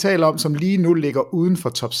hold, vi taler om, som lige nu ligger uden for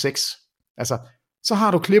top 6. Altså, så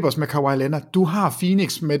har du Clippers med Kawhi Leonard, du har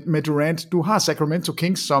Phoenix med Durant, du har Sacramento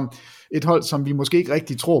Kings som et hold, som vi måske ikke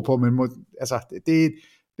rigtig tror på, men det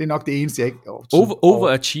er nok det eneste, jeg ikke...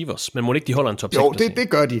 Overachievers, men må ikke de holder en top 6? Jo, det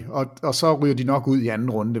gør de, og så ryger de nok ud i anden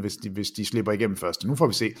runde, hvis de slipper igennem første. Nu får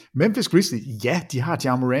vi se. Memphis Grizzlies, ja, de har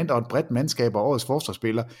Ja Morant og et bredt mandskab og årets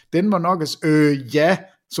forsvarsspiller. Denver Nuggets, ja,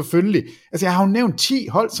 selvfølgelig. Altså, jeg har jo nævnt 10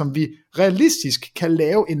 hold, som vi realistisk kan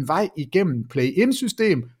lave en vej igennem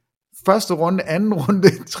play-in-system, første runde, anden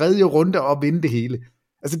runde, tredje runde og vinde det hele.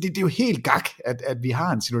 Altså, det er jo helt gak, at vi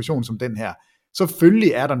har en situation som den her.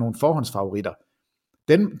 Selvfølgelig er der nogle forhåndsfavoritter.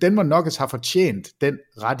 Denver Nuggets har fortjent den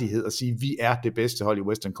rettighed at sige, vi er det bedste hold i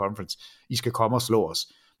Western Conference. I skal komme og slå os.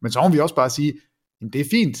 Men så må vi også bare sige, det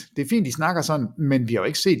er fint, I snakker sådan, men vi har jo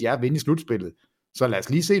ikke set jer vinde i slutspillet. Så lad os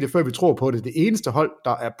lige se det, før vi tror på det. Det eneste hold,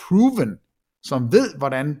 der er proven, som ved,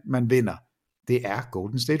 hvordan man vinder, det er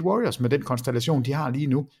Golden State Warriors, med den konstellation, de har lige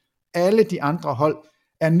nu. Alle de andre hold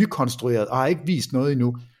er nykonstrueret og har ikke vist noget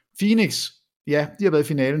endnu. Phoenix, ja, de har været i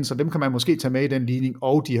finalen, så dem kan man måske tage med i den ligning,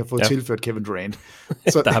 og de har fået tilført Kevin Durant.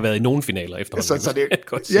 Så, der har været i nogle finaler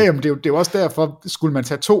efterhånden. Det er jo også derfor, skulle man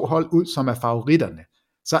tage 2 hold ud, som er favoritterne,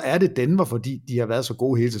 så er det Denver, fordi de har været så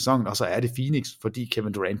gode hele sæsonen, og så er det Phoenix, fordi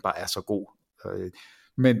Kevin Durant bare er så god.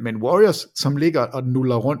 Men Warriors, som ligger og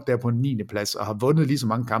nuller rundt der på en 9. plads, og har vundet lige så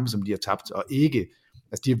mange kampe, som de har tabt, og ikke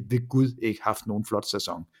Altså, de har ved Gud ikke haft nogen flot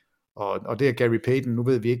sæson. Og det er Gary Payton, nu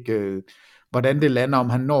ved vi ikke, hvordan det lander, om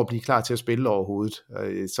han når at blive klar til at spille overhovedet.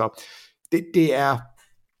 Så det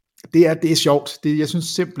er sjovt. Jeg synes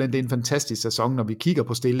simpelthen, det er en fantastisk sæson, når vi kigger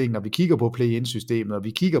på stillingen, når vi kigger på play-in-systemet, og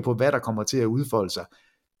vi kigger på, hvad der kommer til at udfolde sig.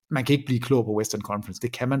 Man kan ikke blive klog på Western Conference.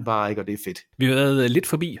 Det kan man bare ikke, og det er fedt. Vi har været lidt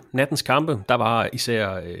forbi nattens kampe. Der var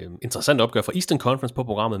især interessant opgør for Eastern Conference på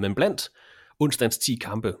programmet, men blandt onsdagens 10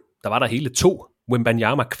 kampe, der var der hele 2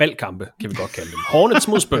 Wembanyama kvalkampe, kan vi godt kalde dem. Hornets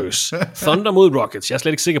mod Spurs, Thunder mod Rockets. Jeg er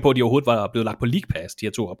slet ikke sikker på, at de overhovedet var blevet lagt på League Pass, de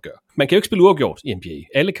her 2 opgør. Man kan jo ikke spille uafgjort i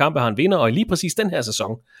NBA. Alle kampe har en vinder, og lige præcis den her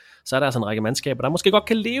sæson, så er der altså en række mandskaber, der måske godt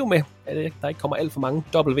kan leve med, at der ikke kommer alt for mange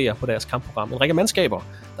W'er på deres kampprogram. En række mandskaber,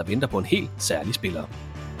 der venter på en helt særlig spiller.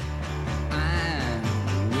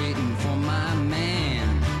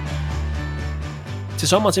 Til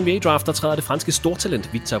sommerens NBA-draft, der træder det franske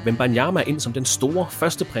stortalent Victor Wembanyama ind som den store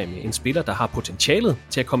første præmie. En spiller, der har potentialet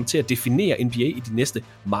til at komme til at definere NBA i de næste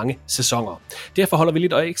mange sæsoner. Derfor holder vi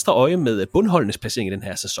lidt ekstra øje med bundholdenes placering i den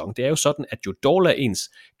her sæson. Det er jo sådan, at jo dårligere ens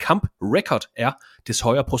kamp-record er, des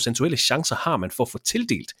højere procentuelle chancer har man for at få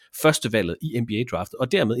tildelt førstevalget i NBA-draftet,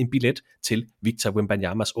 og dermed en billet til Victor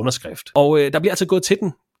Wembanyamas underskrift. Og der bliver altså gået til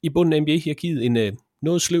den i bunden af NBA-hierarkiet en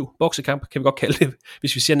noget sløv boksekamp, kan vi godt kalde det.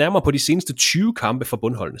 Hvis vi ser nærmere på de seneste 20 kampe for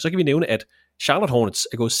bundholdene, så kan vi nævne, at Charlotte Hornets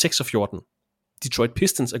er gået 6-14, Detroit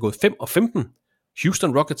Pistons er gået 5-15,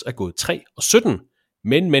 Houston Rockets er gået 3-17,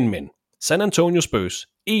 men San Antonio Spurs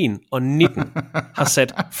 1-19 har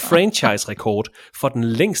sat franchise-rekord for den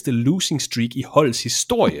længste losing streak i holdets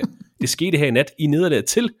historie. Det skete her i nat i nederlaget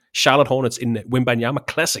til Charlotte Hornets, en Wembanyama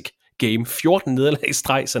Classic game, 14 nederlag i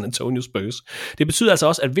streg San Antonio Spurs. Det betyder altså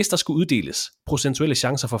også, at hvis der skulle uddeles procentuelle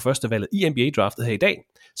chancer for førstevalget i NBA-draftet her i dag,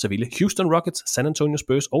 så ville Houston Rockets, San Antonio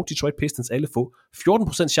Spurs og Detroit Pistons alle få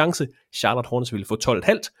 14% chance, Charlotte Hornets ville få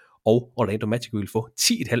 12,5%, og Orlando Magic ville få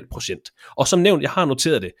 10,5%. Og som nævnt, jeg har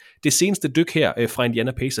noteret det seneste dyk her fra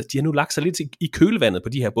Indiana Pacers, de har nu lagt sig lidt i kølevandet på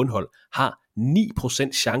de her bundhold, har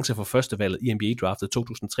 9% chance for førstevalget i NBA-draftet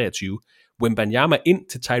 2023. Wembanyama ind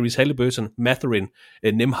til Tyrese Halliburton, Mathurin,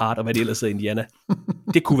 Nembhard og hvad det ellers er i Indiana.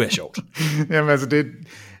 Det kunne være sjovt. Jamen altså,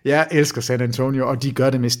 jeg elsker San Antonio, og de gør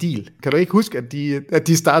det med stil. Kan du ikke huske, at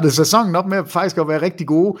de startede sæsonen op med faktisk at være rigtig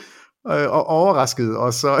gode og overraskede,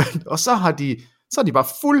 og så har de bare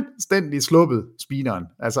fuldstændig sluppet speederen.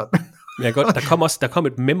 Altså. Ja, godt. Der kom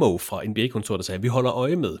et memo fra NBA-kontoret, der sagde, at vi holder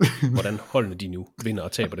øje med, hvordan holdene de nu vinder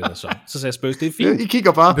og taber den her sæson. Så sagde jeg, Spurs, det er fint. I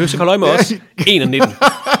kigger bare. I behøver ikke holde øje med os.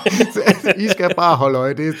 1-19. I skal bare holde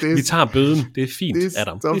øje. Vi tager bøden. Det er fint,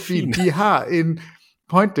 Adam. Det er fint. De har en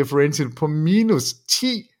point differential på minus 10.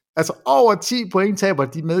 Altså over 10 point taber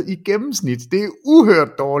de med i gennemsnit. Det er uhørt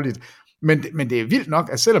dårligt. Men det er vildt nok,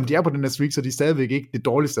 at selvom de er på den her streak, så er de stadigvæk ikke det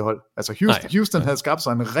dårligste hold. Altså Houston havde skabt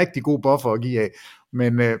sig en rigtig god buffer at give af,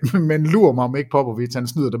 men lurer mig om ikke Popovich, han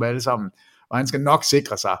snyder dem alle sammen, og han skal nok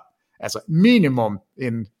sikre sig, altså minimum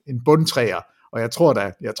en bundtræer, og jeg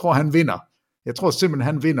tror han vinder. Jeg tror simpelthen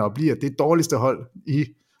han vinder og bliver det dårligste hold i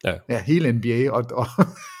hele NBA, og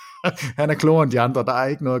han er klogere end de andre, der er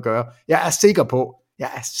ikke noget at gøre. Jeg er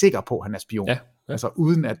sikker på, han er spion. Ja. Altså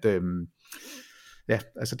uden at ja,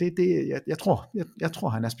 altså jeg tror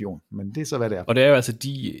han er spion, men det er så hvad det er. Og det er jo altså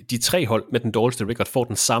de 3 hold med den dårligste record får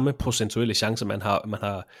den samme procentuelle chance. Man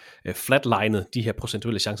har flatlinet de her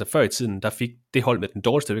procentuelle chancer. Før i tiden, der fik det hold med den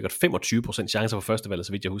dårligste record 25% chancer for førstevalget,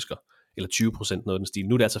 så vidt jeg husker, eller 20% noget af den stil.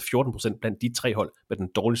 Nu er det altså 14% blandt de 3 hold med den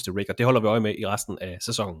dårligste record. Det holder vi øje med i resten af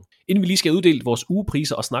sæsonen. Inden vi lige skal uddele vores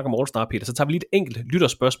ugepriser og snakke om All-Star, Peter, så tager vi lige et enkelt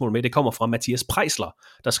lytterspørgsmål med. Det kommer fra Mathias Preisler,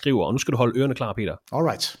 der skriver, og nu skal du holde ørerne klar, Peter.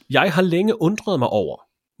 Alright. Jeg har længe undret mig over,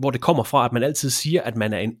 hvor det kommer fra, at man altid siger, at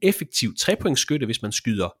man er en effektiv 3-pointsskytte, hvis man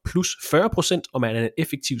skyder plus 40%, og man er en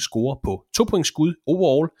effektiv scorer på 2-pointsskud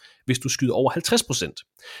overall, hvis du skyder over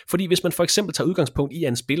 50%. Fordi hvis man for eksempel tager udgangspunkt i, at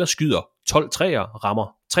en spiller skyder 12 træer, rammer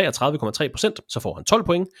 33,3%, så får han 12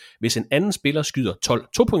 point. Hvis en anden spiller skyder 12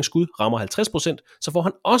 2-pointsskud, rammer 50%, så får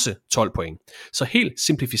han også 12 point. Så helt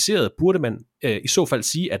simplificeret burde man i så fald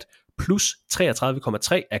sige, at plus 33,3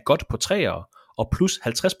 er godt på træer, og plus 50%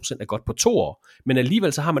 er godt på 2 år. Men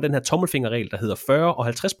alligevel så har man den her tommelfingerregel, der hedder 40 og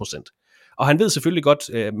 50%. Og han ved selvfølgelig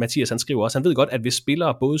godt, Mathias han skriver også, han ved godt, at hvis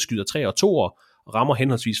spillere både skyder 3 og 2 år, rammer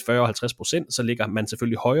henholdsvis 40 og 50%, så ligger man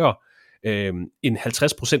selvfølgelig højere end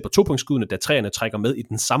 50% på 2-pointsskuddene, da træerne trækker med i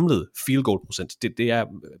den samlede field goal procent. Det er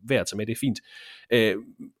værd at tage med, det er fint.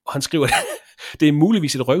 Og han skriver, det er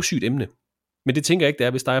muligvis et røvsygt emne, Men det tænker jeg ikke, det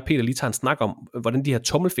er, hvis dig og Peter lige tager en snak om, hvordan de her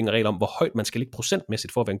tommelfingerregler om, hvor højt man skal ligge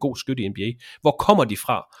procentmæssigt for at være en god skytte i NBA, hvor kommer de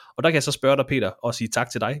fra? Og der kan jeg så spørge dig, Peter, og sige tak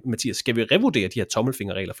til dig, Mathias. Skal vi revurdere de her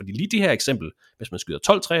tommelfingerregler? Fordi lige de her eksempel, hvis man skyder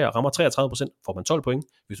 12 træer og rammer 33%, får man 12 point.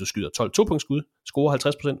 Hvis du skyder 12 2-pointsskud, scorer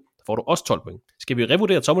 50%, får du også 12 point. Skal vi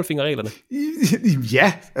revurdere tommelfingerreglerne?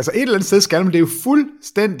 Ja, altså et eller andet sted skal man. Det er jo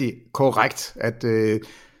fuldstændig korrekt, at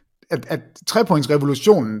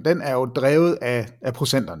 3-pointsrevolutionen, den er jo drevet af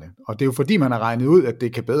procenterne. Og det er jo fordi, man har regnet ud, at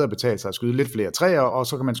det kan bedre betale sig at skyde lidt flere træer, og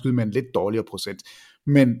så kan man skyde med en lidt dårligere procent.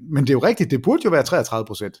 Men det er jo rigtigt, det burde jo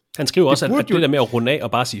være 33%. Han skriver også, at det der med at runde af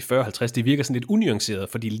og bare sige 40-50, det virker sådan lidt unuanceret,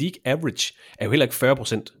 fordi league average er jo heller ikke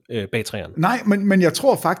 40% bag træerne. Nej, men jeg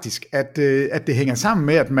tror faktisk, at det hænger sammen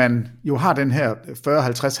med, at man jo har den her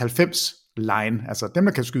 40-50-90 line. Altså dem,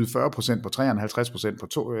 der kan skyde 40% på træerne,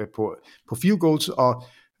 50% på field goals, og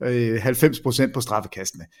 90% på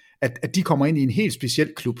straffekastene, at de kommer ind i en helt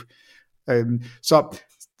speciel klub.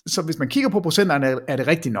 Så hvis man kigger på procenterne, er det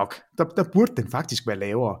rigtigt nok. Der burde den faktisk være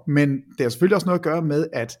lavere, men det har selvfølgelig også noget at gøre med,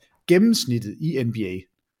 at gennemsnittet i NBA,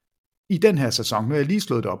 i den her sæson, nu har jeg lige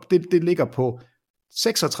slået det op, det ligger på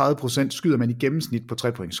 36% skyder man i gennemsnit på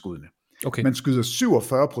 3-pointsskuddene. Okay. Man skyder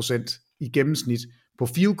 47% i gennemsnit på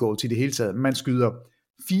field goals i det hele taget. Man skyder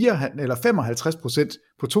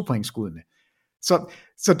 55% på 2-pointsskuddene.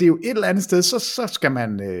 Så det er jo et eller andet sted, så skal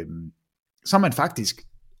man, så er man faktisk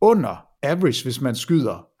under average, hvis man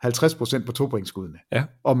skyder 50% på 2-pointsskuddene. Ja.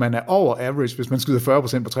 Og man er over average, hvis man skyder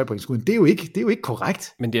 40% på 3-pointsskuddene. Det er jo ikke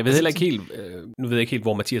korrekt. Men jeg ved heller ikke helt, nu ved jeg ikke helt,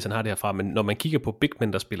 hvor Mathias han har det herfra, men når man kigger på big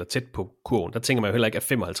men, der spiller tæt på kurven, der tænker man jo heller ikke, at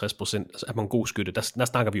 55% er man en god skytte. Der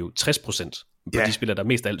snakker vi jo 60% på de spillere, der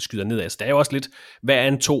mest af alt skyder nedad. Så der er jo også lidt, hvad er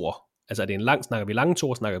en toer? Altså er det en lang, snakker vi lange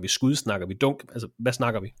toer, snakker vi skud, snakker vi dunk, altså hvad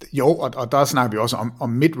snakker vi? Jo, og der snakker vi også om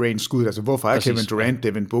mid-range skud, altså hvorfor er Kevin Durant,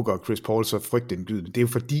 Devin Booker og Chris Paul så frygtindgydende? Det er jo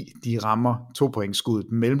fordi, de rammer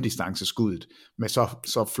 2-pointskuddet, mellemdistanceskuddet, med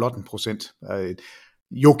så flot en procent.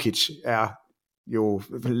 Jokic er jo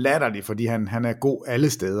latterlig, fordi han er god alle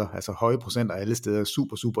steder, altså høje procenter alle steder,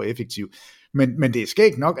 super, super effektiv. Men det er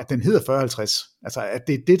skægt nok, at den hedder 40-50, altså at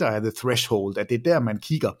det er det, der er the threshold, at det er der, man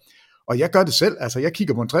kigger. Og jeg gør det selv, altså jeg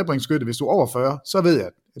kigger på en 3-pointsskytte, hvis du er over 40, så ved jeg,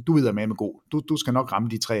 at du er med god. Du skal nok ramme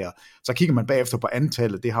de træer. Så kigger man bagefter på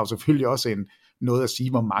antallet, det har jo selvfølgelig også noget at sige,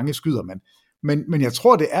 hvor mange skyder man. Men jeg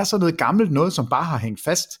tror, det er sådan noget gammelt noget, som bare har hængt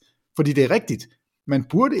fast, fordi det er rigtigt. Man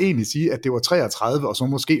burde egentlig sige, at det var 33, og så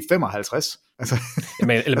måske 55. Altså,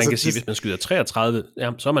 eller man kan sige, hvis man skyder 33,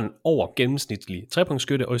 så er man over gennemsnitlig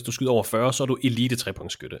 3-pointsskytte, og hvis du skyder over 40, så er du elite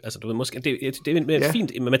 3-pointsskytte. Altså, du ved, måske, det er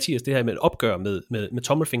fint med Mathias, det her med et opgør med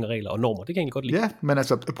tommelfingerregler og normer, det kan jeg egentlig godt lide. Ja, men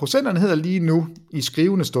altså, procenterne hedder lige nu i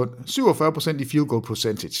skrivende stund 47% i field goal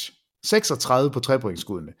percentage, 36 på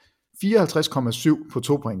 3-pointsskuddene, 54,7 på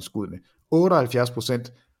 2-pointsskuddene,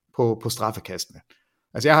 78% på straffekastene.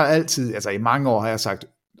 Altså jeg har altid, altså i mange år har jeg sagt,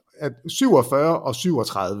 at 47 og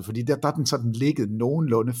 37, fordi der er den sådan ligget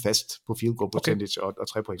nogenlunde fast på field goal percentage og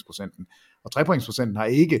 3-pointsprocenten. Og 3-pointsprocenten har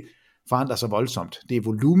ikke forandret sig voldsomt. Det er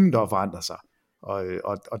volumen, der har forandret sig.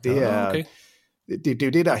 Og det er det er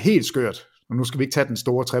jo det, der er helt skørt. Og nu skal vi ikke tage den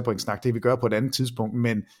store 3-pointssnak, det vi gør på et andet tidspunkt,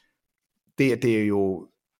 men det er jo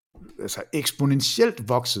altså eksponentielt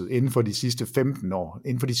vokset inden for de sidste 15 år,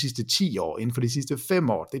 inden for de sidste 10 år, inden for de sidste 5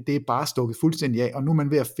 år. Det er bare stukket fuldstændig af, og nu er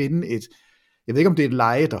man ved at finde jeg ved ikke om det er et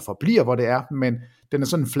leje, der forbliver, hvor det er, men den er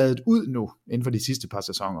sådan fladet ud nu, inden for de sidste par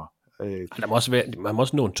sæsoner. Man må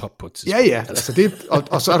også nå en top på et tidspunkt. Ja, altså det,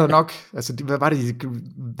 og så er der nok, altså hvad var det,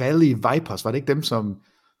 Valley Vipers, var det ikke dem,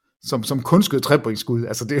 som kun skød 3-pointsskud,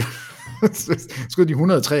 altså det skød de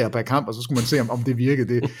 103 per kamp, og så skulle man se, om det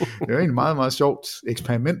virkede. Det er jo en meget, meget sjovt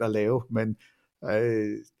eksperiment at lave, men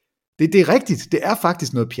det er rigtigt, det er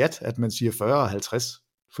faktisk noget pjat, at man siger 40 og 50,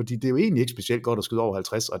 fordi det er jo egentlig ikke specielt godt at skyde over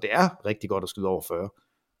 50, og det er rigtig godt at skyde over 40.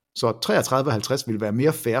 Så 33 og 50 vil være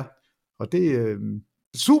mere fair, og det er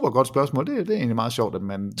super godt spørgsmål. Det er egentlig meget sjovt, at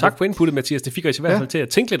man... Tak for inputtet, Mathias. Det fik os i hvert fald til at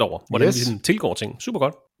tænke lidt over, hvordan vi sådan tilgår ting. Super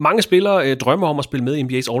godt. Mange spillere drømmer om at spille med i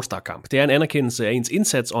NBA's All-Star-kamp. Det er en anerkendelse af ens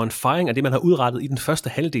indsats og en fejring af det, man har udrettet i den første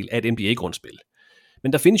halvdel af et NBA-grundspil.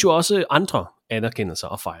 Men der findes jo også andre anerkendelser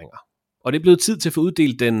og fejringer. Og det er blevet tid til at få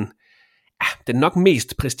uddelt den nok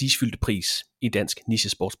mest prestigefyldte pris i dansk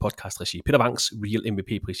nichesports podcast-regi. Peter Wangs Real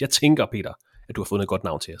MVP-pris. Jeg tænker, Peter, at du har fundet et godt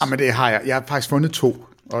navn til os. Jamen det har jeg. Jeg har faktisk fundet 2.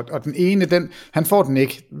 Og den ene, han får den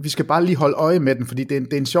ikke. Vi skal bare lige holde øje med den, fordi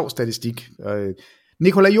det er en sjov statistik.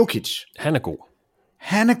 Nikola Jokic. Han er god.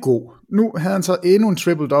 Han er god. Nu havde han så endnu en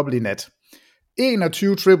triple-double i nat.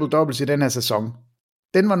 21 triple-doubles i den her sæson.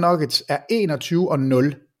 Denver Nuggets er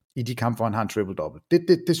 21-0 i de kampe, hvor han har en triple-double.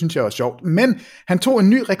 Det synes jeg er sjovt. Men han tog en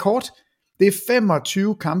ny rekord. Det er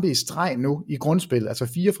 25 kampe i streg nu i grundspillet, altså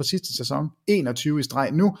 4 fra sidste sæson, 21 i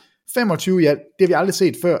streg nu, 25 i alt. Det har vi aldrig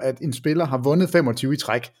set før, at en spiller har vundet 25 i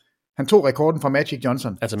træk. Han tog rekorden fra Magic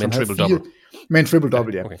Johnson. Altså med en triple-double. Med en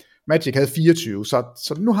triple-double, ja. Okay. Magic havde 24,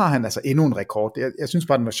 så nu har han altså endnu en rekord. Jeg synes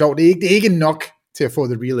bare, den var sjov. Det er ikke nok til at få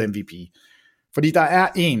the real MVP. Fordi der er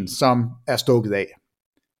en, som er stukket af.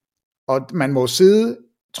 Og man må sidde,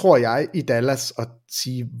 tror jeg, i Dallas og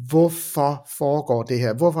sige, hvorfor foregår det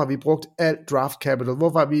her? Hvorfor har vi brugt alt draft capital?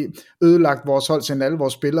 Hvorfor har vi ødelagt vores hold, sendt alle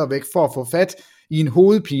vores spillere væk for at få fat i en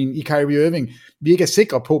hovedpine i Kyrie Irving, vi ikke er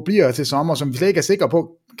sikre på bliver til sommer, som vi slet ikke er sikre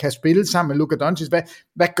på kan spille sammen med Luka Doncic?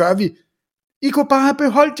 Hvad gør vi? I kunne bare have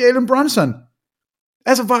beholdt Jalen Brunson.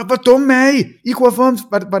 Altså, hvor dumme er I? I kunne have fået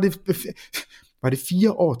var det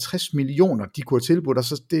 4 år, 60 millioner, de kunne have tilbudt, og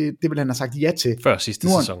så det ville han have sagt ja til. Før sidste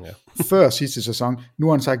sæson, ja. Før sidste sæson. Nu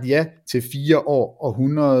har han sagt ja til 4 år og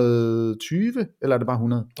 120, eller er det bare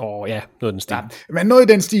 100? Ja, noget i den stil. Ja, men noget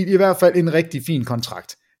i den stil, i hvert fald en rigtig fin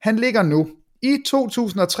kontrakt. Han ligger nu, i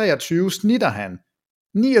 2023 snitter han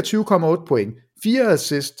 29,8 point, 4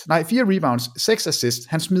 rebounds, 6 assists.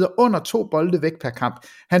 Han smider under 2 bolde væk per kamp.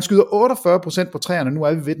 Han skyder 48% på træerne, nu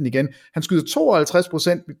er vi ved den igen. Han skyder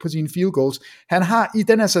 52% på sine field goals. Han har i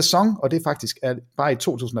den her sæson, og det faktisk er bare i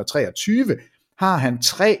 2023, har han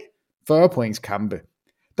 3 40-points kampe.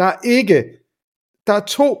 Der er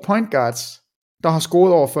 2 point guards, der har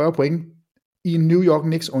scoret over 40 point i en New York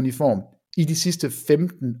Knicks uniform i de sidste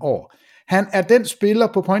 15 år. Han er den spiller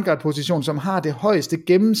på point guard position, som har det højeste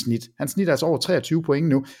gennemsnit. Han snitter altså over 23 point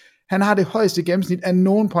nu. Han har det højeste gennemsnit af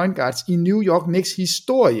nogen point guards i New York Knicks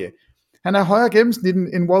historie. Han er højere gennemsnit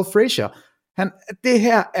end Walt Frazier. Det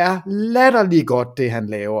her er latterligt godt, det han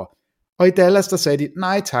laver. Og i Dallas, der sagde de,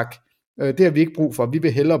 nej tak, det har vi ikke brug for. Vi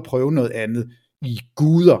vil hellere prøve noget andet. I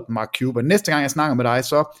guder, Mark Cuban. Næste gang jeg snakker med dig,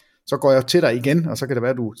 så går jeg til dig igen, og så kan det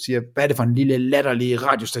være, at du siger, hvad er det for en lille latterlig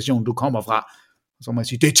radiostation, du kommer fra? Så må jeg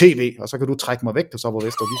sige, det er tv, og så kan du trække mig væk, og så var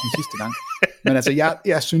Vester ligesom sidste gang. Men altså,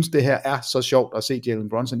 jeg synes, det her er så sjovt at se Jalen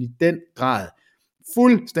Brunson i den grad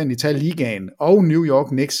fuldstændig tage ligaen og New York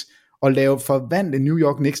Knicks, og forvandle New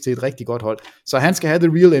York Knicks til et rigtig godt hold. Så han skal have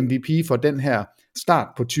the real MVP for den her start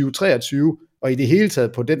på 2023, og i det hele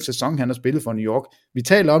taget på den sæson, han har spillet for New York. Vi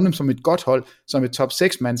taler om dem som et godt hold, som et top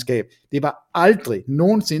 6-mandskab. Det var aldrig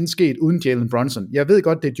nogensinde sket uden Jalen Brunson. Jeg ved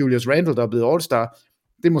godt, det er Julius Randle, der er blevet All-Star.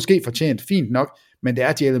 Det er måske fortjent fint nok, men det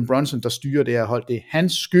er Jalen Brunson, der styrer det her hold. Det er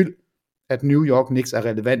hans skyld, at New York Knicks er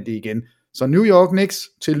relevante igen. Så New York Knicks,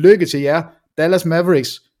 tillykke til jer. Dallas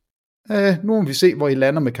Mavericks, nu må vi se, hvor I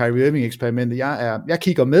lander med Kyrie Irving-eksperimentet. Jeg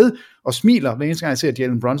kigger med og smiler, hver eneste gang jeg ser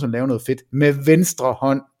Jalen Brunson lave noget fedt med venstre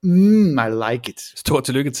hånd. I like it. Stort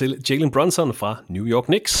tillykke til Jalen Brunson fra New York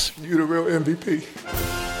Knicks. You're the real MVP.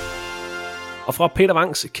 Og fra Peter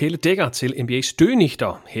Wangs kæledækker til NBA's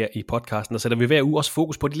døgnichter her i podcasten, der sætter vi hver uge også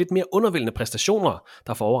fokus på de lidt mere undervældende præstationer,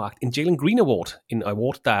 der får overrakt en Jalen Green Award. En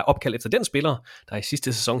award, der er opkaldt efter den spiller, der i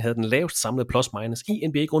sidste sæson havde den lavest samlede plus-minus i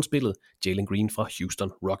NBA-grundspillet, Jalen Green fra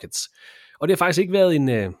Houston Rockets. Og det har faktisk ikke været en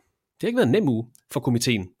nem uge for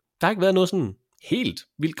komiteen. Der har ikke været noget sådan helt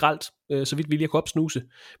vildt grelt, så vidt vil jeg kunne opsnuse.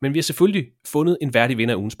 Men vi har selvfølgelig fundet en værdig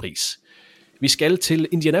vinder af ugens pris. Vi skal til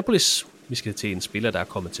Indianapolis. Vi skal til en spiller, der er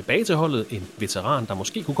kommet tilbage til holdet. En veteran, der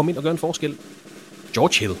måske kunne komme ind og gøre en forskel.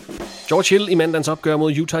 George Hill. George Hill i mandagens opgør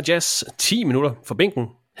mod Utah Jazz. 10 minutter for bænken.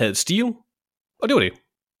 Havde et steal. Og det var det.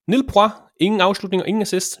 Nil Poir. Ingen afslutning og ingen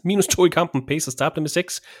assist. -2 i kampen. Pacers tabte med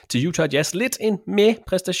 6 til Utah Jazz. Lidt en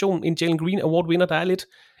præstation. En Jalen Green Award vinder, der er lidt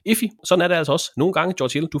iffy. Sådan er det altså også. Nogle gange,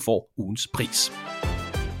 George Hill, du får ugens pris.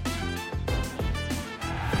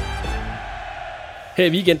 Her i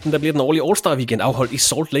weekenden, der bliver den årlige All-Star Weekend afholdt i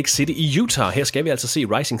Salt Lake City i Utah. Her skal vi altså se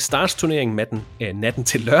Rising Stars turneringen natten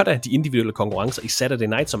til lørdag, de individuelle konkurrencer i Saturday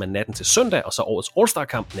Night, som er natten til søndag, og så årets All-Star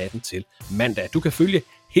kamp natten til mandag. Du kan følge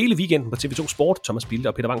hele weekenden på TV2 Sport. Thomas Bilde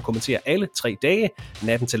og Peter Wang kommenterer alle 3 dage.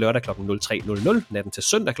 Natten til lørdag kl. 03.00, natten til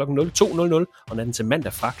søndag kl. 02.00 og natten til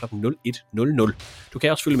mandag fra kl. 01.00. Du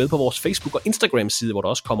kan også følge med på vores Facebook og Instagram side, hvor der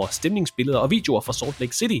også kommer stemningsbilleder og videoer fra Salt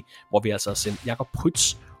Lake City, hvor vi altså har sendt Jakob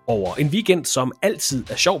Prytz over. En weekend, som altid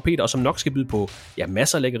er sjov, Peter, og som nok skal byde på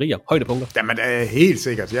masser af lækkerier, højdepunkter. Jamen, helt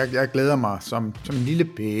sikkert. Jeg glæder mig som en lille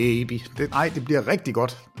baby. Det bliver rigtig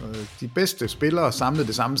godt. De bedste spillere samlet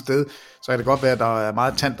det samme sted, så kan det godt være, at der er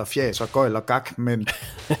meget tant og fjas og gøjl og gak, men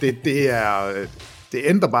det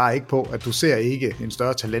ændrer bare ikke på, at du ser ikke en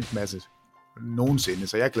større talentmasse nogensinde,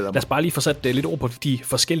 så jeg glæder mig. Lad os bare lige få sat lidt ord på de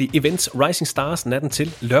forskellige events. Rising Stars natten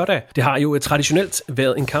til lørdag. Det har jo traditionelt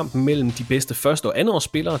været en kamp mellem de bedste første- og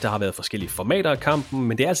andreårsspillere. Der har været forskellige formater af kampen,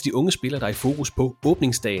 men det er altså de unge spillere, der er i fokus på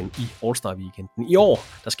åbningsdagen i All-Star-weekenden. I år,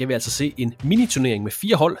 der skal vi altså se en miniturnering med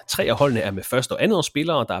 4 hold. 3 af holdene er med første- og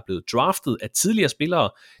andreårsspillere, der er blevet draftet af tidligere spillere.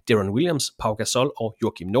 Deron Williams, Pau Gasol og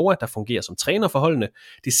Joakim Noah, der fungerer som træner for holdene.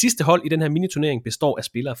 Det sidste hold i den her miniturnering består af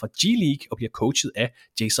spillere fra G-League og bliver coachet af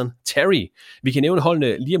Jason Terry. Vi kan nævne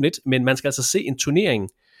holdene lige om lidt, men man skal altså se en turnering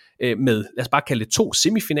med, lad os bare kalde det 2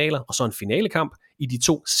 semifinaler og så en finalekamp. I de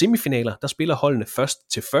 2 semifinaler, der spiller holdene først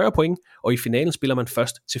til 40 point, og i finalen spiller man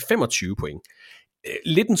først til 25 point.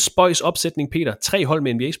 Lidt en spøjs opsætning, Peter. 3 hold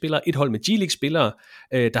med NBA-spillere, 1 hold med G-League-spillere.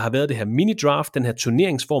 Der har været det her mini-draft, den her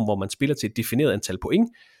turneringsform, hvor man spiller til et defineret antal point.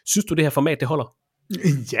 Synes du, det her format, det holder?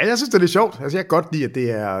 Ja, jeg synes, det er lidt sjovt. Altså, jeg kan godt lide, at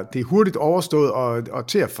det er hurtigt overstået og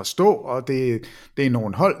til at forstå, og det er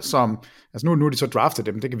nogle hold, som... Altså nu er de så draftet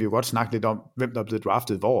dem, det kan vi jo godt snakke lidt om, hvem der er blevet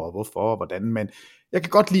draftet hvor, og hvorfor, og hvordan, men jeg kan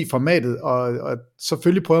godt lide formatet, og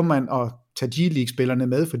selvfølgelig prøver man at tage G-League-spillerne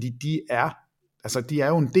med, fordi de er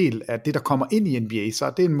jo en del af det, der kommer ind i NBA,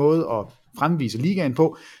 så det er en måde at fremvise ligaen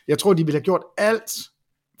på. Jeg tror, de ville have gjort alt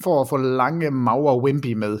for at få lange, magre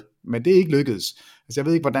Wemby med, men det er ikke lykkedes. Altså, jeg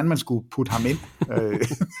ved ikke, hvordan man skulle putte ham ind.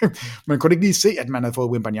 Man kunne ikke lige se, at man havde fået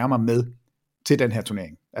Wembanyama med til den her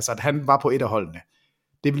turnering. Altså, at han var på et af holdene.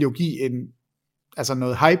 Det vil jo give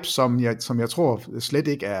noget hype, som jeg tror slet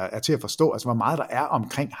ikke er til at forstå. Altså, hvor meget der er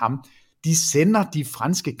omkring ham. De sender de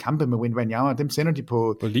franske kampe med Wembanyama, dem sender de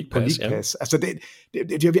på League Pass. Ja. Altså,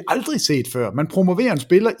 det har vi aldrig set før. Man promoverer en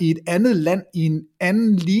spiller i et andet land, i en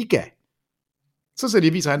anden liga. Så ser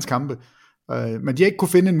de viser hans kampe. Men de har ikke kunne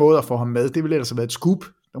finde en måde at få ham med. Det ville ellers have været et scoop.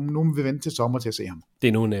 Nu vil vi vente til sommer til at se ham. Det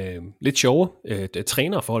er nogle lidt sjove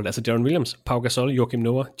trænerforhold. Altså Deron Williams, Pau Gasol, Joakim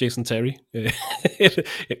Noah, Jason Terry.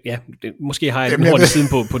 Ja, måske har jeg en hurtig siden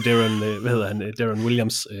på Deron, Deron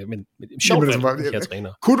Williams. Men sjovt valg, de her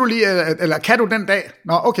træner. Kunne du lige, eller kan du den dag?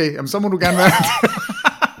 Nå, okay, jamen, så må du gerne være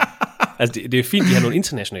Altså, det er fint, de har nogle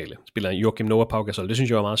internationale spillere, Joakim Noah, Pau Gasol, det synes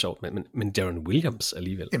jeg var meget sjovt, men Deron Williams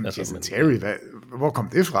alligevel. Jamen, altså, Terry, hvor kom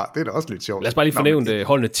det fra? Det er da også lidt sjovt. Lad os bare lige fornævne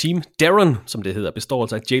holdende team. Deron, som det hedder, består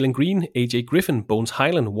altså af Jalen Green, AJ Griffin, Bones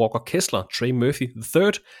Highland, Walker Kessler, Trey Murphy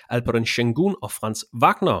III, Alperen Sengun og Franz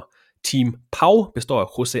Wagner. Team Pau består af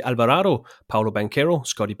Jose Alvarado, Paolo Banchero,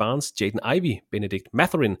 Scotty Barnes, Jaden Ivey, Benedict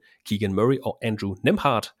Mathurin, Keegan Murray og Andrew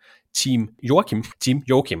Nembhard. Team Joachim,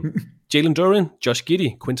 Jalen Duren, Josh Giddey,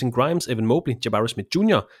 Quentin Grimes, Evan Mobley, Jabari Smith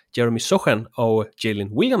Jr., Jeremy Sochan og Jalen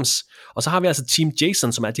Williams. Og så har vi altså Team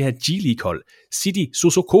Jason, som er det her G-League-hold. Sidi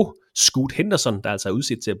Sissoko, Scoot Henderson, der altså er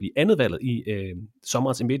udsat til at blive andetvalget i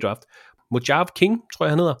sommerens NBA-draft. Mojave King, tror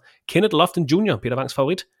jeg han hedder. Kenneth Lofton Jr., Peter Wangs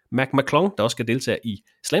favorit. Mac McClung, der også skal deltage i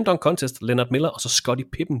Slam Dunk Contest. Leonard Miller og så Scottie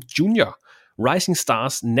Pippen Jr. Rising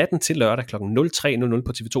Stars natten til lørdag kl. 03.00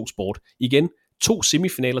 på TV2 Sport. Igen 2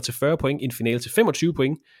 semifinaler til 40 point, en finale til 25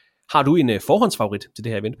 point. Har du en forhåndsfavorit til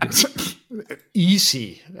det her event? Easy.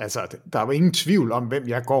 Altså, der er jo ingen tvivl om, hvem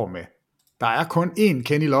jeg går med. Der er kun én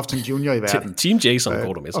Kenny Lofton Jr. i verden. Team Jason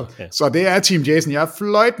går du med så. Ja. Så det er Team Jason. Jeg er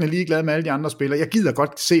fløjtende ligeglad med alle de andre spillere. Jeg gider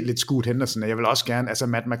godt se lidt Scoot Henderson, og jeg vil også gerne, altså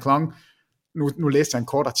Matt McClung, nu læste jeg en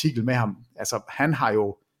kort artikel med ham. Altså, han har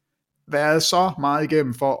jo været så meget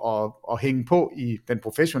igennem for at hænge på i den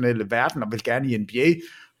professionelle verden, og vil gerne i NBA.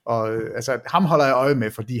 Og altså, ham holder jeg øje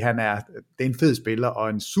med, fordi det er en fed spiller, og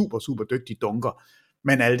en super, super dygtig dunker.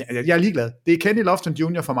 Men jeg er ligeglad. Det er Kenny Lofton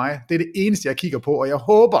Jr. for mig. Det er det eneste, jeg kigger på, og jeg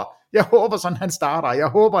håber sådan, han starter. Jeg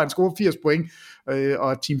håber, han scorer 80 point,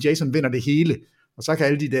 og Team Jason vinder det hele. Og så kan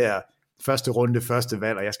alle de der første runde, første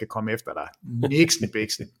valg, og jeg skal komme efter dig.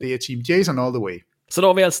 Nixon. Det er Team Jason all the way. Så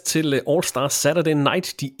når vi altså til All-Star Saturday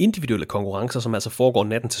Night, de individuelle konkurrencer, som altså foregår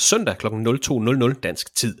natten til søndag kl. 02.00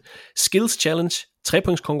 dansk tid. Skills Challenge,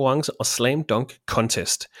 3-points-konkurrence og Slam Dunk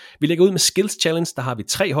Contest. Vi lægger ud med Skills Challenge, der har vi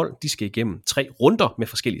 3 hold. De skal igennem 3 runder med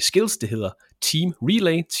forskellige skills. Det hedder Team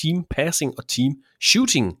Relay, Team Passing og Team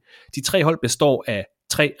Shooting. De 3 hold består af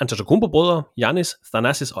 3 Antetokounmpo-brødre, Giannis,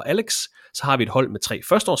 Thanasis og Alex. Så har vi et hold med 3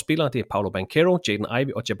 førsteårsspillere. Det er Paolo Banchero, Jaden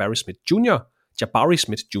Ivey og Jabari Smith Jr. Jabari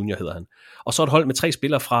Smith Jr. hedder han. Og så et hold med 3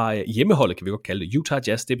 spillere fra hjemmeholdet, kan vi godt kalde det, Utah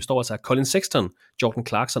Jazz. Det består altså af Colin Sexton, Jordan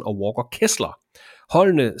Clarkson og Walker Kessler.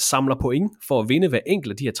 Holdene samler point for at vinde hver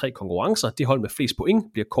enkelt af de her 3 konkurrencer. Det hold med flest point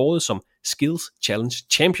bliver kåret som Skills Challenge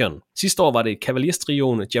Champion. Sidste år var det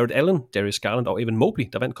Cavaliers-trioen Jared Allen, Darius Garland og Evan Mobley,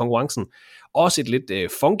 der vandt konkurrencen. Også et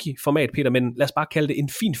lidt funky format, Peter, men lad os bare kalde det en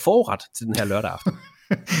fin forret til den her lørdag aften.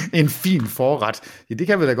 En fin forret. Ja, det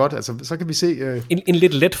kan vi da godt. Altså, så kan vi se... En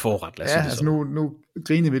lidt let forret, lad os sige det altså nu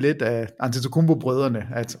griner vi lidt af Antetokounmpo-brødrene,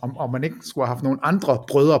 at om man ikke skulle have haft nogle andre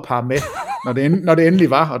brødrepar med, når det endelig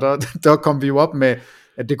var, og der kom vi jo op med,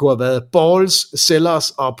 at det kunne have været Balls,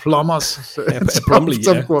 Sellers og Plumbers,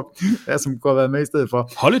 som kunne have været med i stedet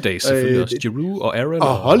for. Holidays selvfølgelig også, Giroux og Aaron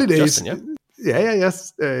og Holidays. Justin, ja.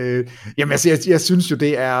 Jamen jeg synes jo,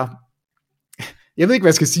 det er... Jeg ved ikke, hvad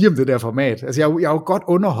jeg skal sige om det der format. Altså, jeg er jo godt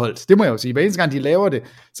underholdt, det må jeg jo sige. Hver eneste gang de laver det,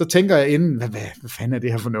 så tænker jeg inden, hvad fanden er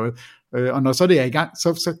det her for noget? Og når så det er i gang,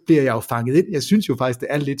 så bliver jeg jo fanget ind. Jeg synes jo faktisk, det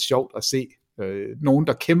er lidt sjovt at se nogen,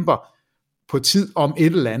 der kæmper på tid om et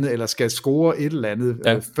eller andet, eller skal score et eller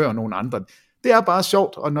andet før nogen andre. Det er bare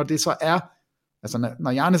sjovt, og når det så er, altså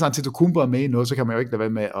når Giannis Antetokounmpo er med i noget, så kan man jo ikke lade være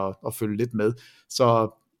med at følge lidt med.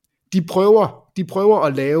 Så de prøver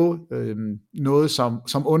at lave noget, som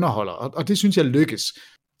underholder, og det synes jeg lykkes.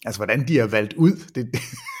 Altså, hvordan de er valgt ud,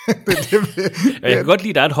 jeg kan godt lide,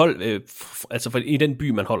 at der er et hold, altså i den by,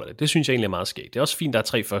 man holder det. Det synes jeg egentlig er meget skægt. Det er også fint, der er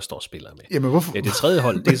 3 førsteårsspillere med. Jamen, hvorfor? Det tredje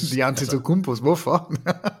hold, det er... De Antetokounmpos, hvorfor?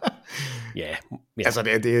 Ja. Altså,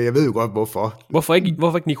 jeg ved jo godt, hvorfor. Hvorfor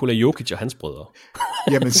ikke Nikola Jokic og hans brødre?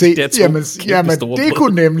 Jamen, se, det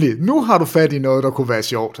kunne nemlig... Nu har du fat i noget, der kunne være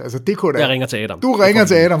sjovt. Altså, det kunne da... Jeg ringer til Adam. Du ringer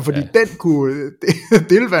til Adam, fordi den kunne...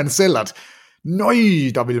 Det ville være en sælgert. Nøj,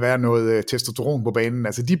 der vil være noget testosteron på banen.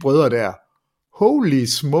 Altså, de brødre der... Holy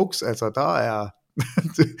smokes, altså,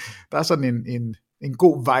 der er sådan en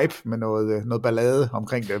god vibe med noget ballade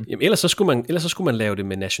omkring dem. Jamen, ellers så skulle man lave det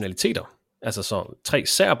med nationaliteter. Altså så 3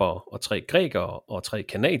 serbere, og 3 grækere, og 3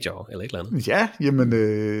 kanadiere, eller et eller andet. Ja, jamen,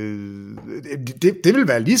 det vil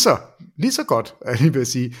være lige så godt, jeg vil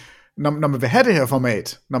sige. Når man vil have det her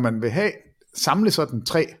format, når man vil samle sådan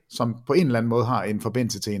 3, som på en eller anden måde har en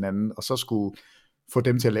forbindelse til hinanden, og så skulle få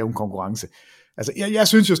dem til at lave en konkurrence. Altså, jeg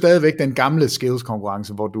synes jo stadigvæk, den gamle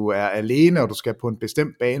skills-konkurrence, hvor du er alene, og du skal på en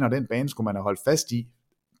bestemt bane, og den bane skulle man have holdt fast i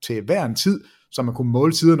til hver en tid, så man kunne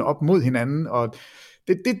måle siderne op mod hinanden, og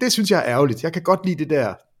det synes jeg er ærgerligt. Jeg kan godt lide det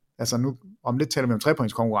der, altså nu om lidt taler vi om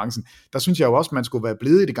 3-pointskonkurrencen, der synes jeg jo også, man skulle være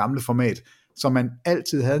blevet i det gamle format, så man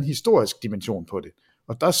altid havde en historisk dimension på det.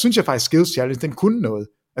 Og der synes jeg faktisk, Skills Challenge, den kunne noget.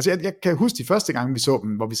 Altså jeg kan huske de første gange, vi så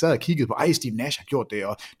dem, hvor vi sad og kiggede på, Steve Nash har gjort det,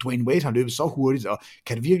 og Dwayne Wade har løbet så hurtigt, og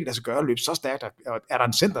kan det virkelig lade sig gøre at løbe så stærkt, og er der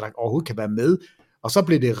en center, der overhovedet kan være med? Og så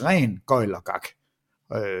blev det ren gøjl og gak.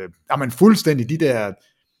 Man fuldstændig de der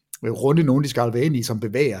runde nogen, de skal være ind i, som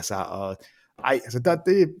bevæger sig, og altså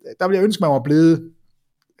der vil jeg ønske, man var blevet,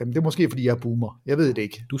 det er måske fordi jeg er boomer, jeg ved det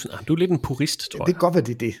ikke. Du er lidt en purist, tror jeg. Det kan godt være,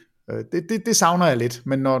 det er det. Det savner jeg lidt,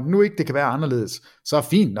 men når nu ikke det kan være anderledes, så er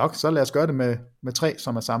fint nok, så lad os gøre det med 3,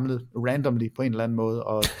 som er samlet randomly på en eller anden måde,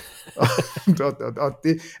 og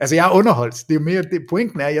det, altså jeg er underholdt, det er mere,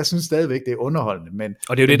 pointen er, jeg synes stadigvæk, det er underholdende, men...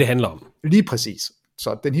 Og det er jo det handler om. Lige præcis.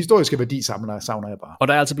 Så den historiske værdi savner jeg bare. Og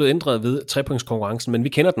der er altså blevet ændret ved 3-pointskonkurrencen, men vi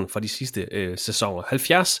kender den fra de sidste sæsoner.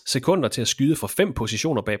 70 sekunder til at skyde for 5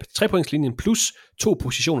 positioner bag 3-pointslinjen, plus 2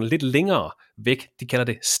 positioner lidt længere væk. De kalder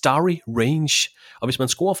det Starry Range. Og hvis man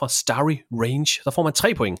scorer fra Starry Range, så får man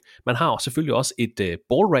 3 point. Man har selvfølgelig også et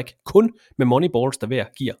ball rack, kun med money balls, der hver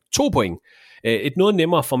giver 2 point. Et noget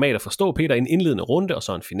nemmere format at forstå, Peter, en indledende runde og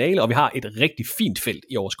så en finale, og vi har et rigtig fint felt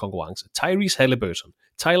i årets konkurrence. Tyrese Halliburton,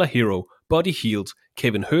 Tyler Hero, Buddy Hield,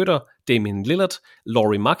 Kevin Huerter, Damian Lillard,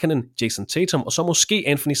 Lauri Markkanen, Jason Tatum, og så måske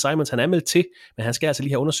Anthony Simons. Han er meldt til, men han skal altså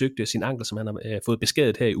lige have undersøgt sin ankel, som han har fået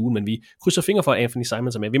beskadiget her i ugen, men vi krydser fingre for, at Anthony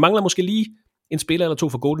Simons er med. Vi mangler måske lige en spiller eller 2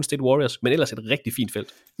 for Golden State Warriors, men ellers et rigtig fint felt.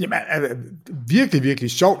 Jamen, virkelig,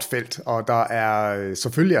 virkelig sjovt felt, og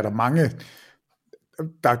selvfølgelig er der mange,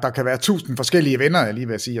 der kan være 1000 forskellige venner, jeg lige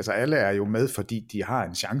vil sige, altså alle er jo med, fordi de har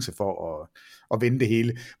en chance for at vinde det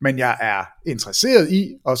hele, men jeg er interesseret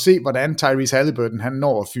i at se, hvordan Tyrese Halliburton, han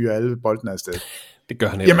når at fyre alle boldene afsted. Det gør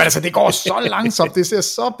han ikke. Jamen altså, det går så langsomt, det ser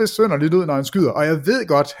så besynderligt ud, når han skyder, og jeg ved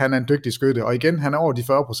godt, han er en dygtig skytte, og igen, han er over de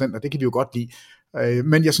 40%, og det kan vi jo godt lide,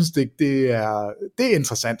 men jeg synes, det er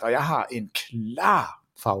interessant, og jeg har en klar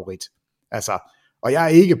favorit, altså, og jeg er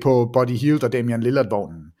ikke på Buddy Hield og Damian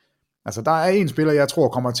Lillard-vognen. Altså, der er en spiller, jeg tror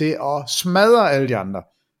kommer til at smadre alle de andre.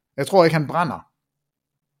 Jeg tror ikke, han brænder.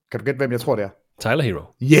 Kan du gætte, hvem jeg tror, det er? Tyler Hero.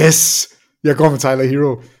 Yes! Jeg går med Tyler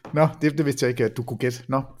Hero. Nå, det vidste jeg ikke, at du kunne gætte.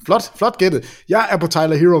 Nå, flot gættet. Jeg er på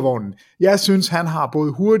Tyler Hero-vognen. Jeg synes, han har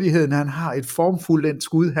både hurtigheden, han har et formfuldt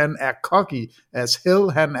skud, han er cocky as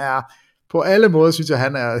hell, han er på alle måder, synes jeg,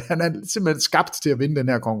 han er simpelthen skabt til at vinde den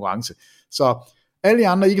her konkurrence. Så alle de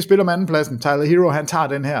andre, I kan spille om andenpladsen. Tyler Hero, han tager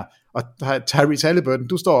den her. Og Tyrese Halliburton,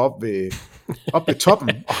 du står op ved toppen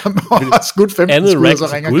og har skudt 15 skud, og så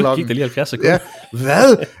ringer klokken. Gik der lige 70 sekunder. Ja,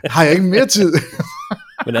 hvad? Har jeg ikke mere tid?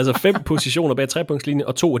 Men altså 5 positioner bag trepunktslinjen,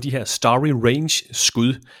 og 2 af de her Starry Range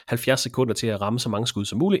skud. 70 sekunder til at ramme så mange skud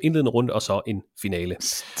som muligt. Indledende runde, og så en finale.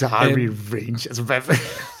 Starry Range, altså hvad?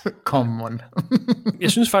 Come on.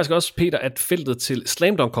 Jeg synes faktisk også, Peter, at feltet til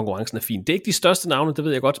Slam Dunk-konkurrencen er fint. Det er ikke de største navne, det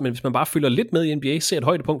ved jeg godt, men hvis man bare følger lidt med i NBA, ser et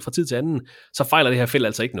højdepunkt fra tid til anden, så fejler det her felt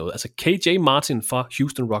altså ikke noget. Altså KJ Martin fra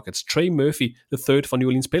Houston Rockets, Trey Murphy III fra New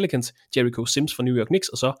Orleans Pelicans, Jericho Sims fra New York Knicks,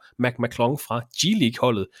 og så Mac McClung fra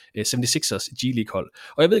G-League-holdet, 76ers G-League-hold.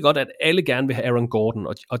 Og jeg ved godt, at alle gerne vil have Aaron Gordon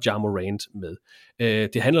og Ja Morant med.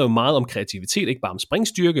 Det handler jo meget om kreativitet, ikke bare om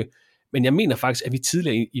springstyrke, men jeg mener faktisk, at vi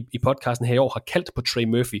tidligere i podcasten her i år har kaldt på Trey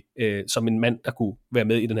Murphy som en mand, der kunne være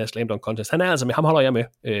med i den her Slam Dunk Contest. Han er altså med, ham holder jeg med.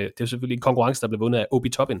 Det er selvfølgelig en konkurrence, der blev vundet af Obi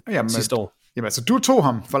Toppin sidste år. Jamen altså, du tog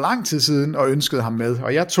ham for lang tid siden og ønskede ham med,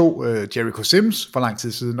 og jeg tog Jericho Sims for lang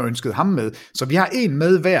tid siden og ønskede ham med. Så vi har en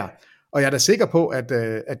med hver, og jeg er da sikker på, at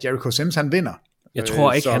Jericho Sims han vinder. Jeg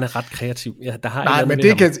tror ikke, han er ret kreativ. Ja, der har nej, men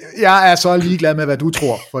jeg er så ligeglad med, hvad du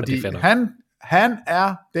tror, fordi han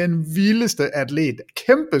er den vildeste atlet.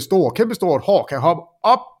 Kæmpestort hår, kan hoppe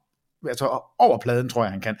op, altså over pladen, tror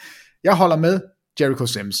jeg, han kan. Jeg holder med Jericho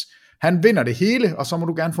Sims. Han vinder det hele, og så må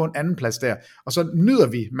du gerne få en anden plads der. Og så nyder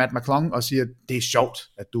vi Matt McClung og siger, det er sjovt,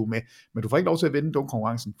 at du er med. Men du får ikke lov til at vinde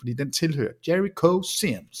dunk-konkurrencen, fordi den tilhører Jericho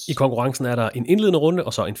Sims. I konkurrencen er der en indledende runde,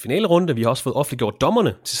 og så en finale runde. Vi har også fået offentliggjort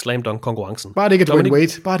dommerne til Slam Dunk-konkurrencen. Bare det ikke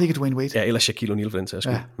er Dwayne Wade. Ja, eller Shaquille O'Neal for den sags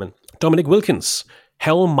skyld. Ja. Men Dominic Wilkins,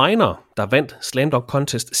 Harold Miner, der vandt Slam Dunk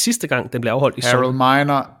Contest sidste gang, den blev afholdt i Harold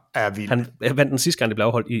Miner er vild. Han vandt den sidste gang, det blev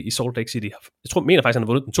afholdt i Salt Lake City. Jeg mener faktisk, han har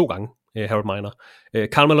vundet den 2 gange, Harold Miner.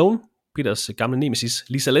 Karl Malone, Peters gamle nemesis,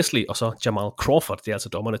 Lisa Leslie, og så Jamal Crawford. Det er altså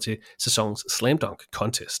dommerne til sæsonens Slam Dunk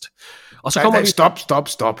Contest. Og så kommer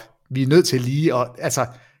Stop. Vi er nødt til lige at... Altså,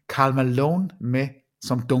 Karl Malone med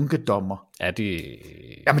som dunkedommer. Ja, det...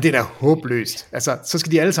 Jamen, det er da håbløst. Altså, så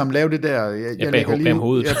skal de alle sammen lave det der... Bag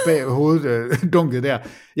hovedet. Ja, bag hovedet, dunket der.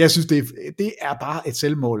 Jeg synes, det er bare et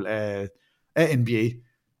selvmål af NBA.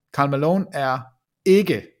 Karl Malone er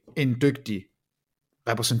ikke en dygtig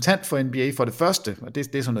repræsentant for NBA for det første, og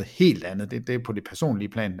det er sådan noget helt andet. Det er på det personlige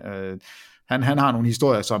plan. Han har nogle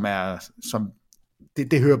historier, som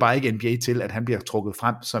det hører bare ikke NBA til, at han bliver trukket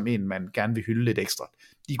frem som en, man gerne vil hylde lidt ekstra.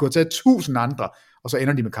 De kunne have taget 1000 andre, og så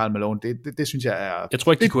ender de med Karl Malone. Det synes jeg er... Jeg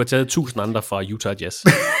tror ikke, de kunne have taget 1000 andre fra Utah Jazz.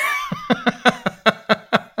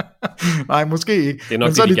 Nej, måske ikke. Det er nok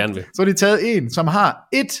det, de gerne vil. Så har de taget en, som har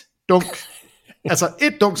et dunk, altså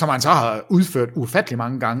et dunk, som han så har udført ufattelig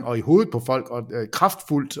mange gange, og i hovedet på folk, og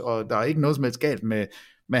kraftfuldt, og der er ikke noget som helst galt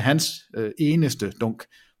med hans eneste dunk.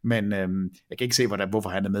 Men jeg kan ikke se, hvorfor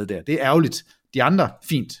han er med der. Det er ærgerligt. De andre,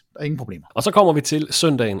 fint. Der er ingen problemer. Og så kommer vi til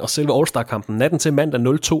søndagen og selve All-Star-kampen. Natten til mandag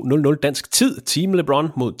 02:00 dansk tid. Team LeBron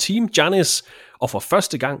mod Team Giannis. Og for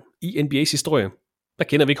første gang i NBA's historie, der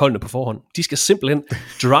kender vi ikke holdene på forhånd. De skal simpelthen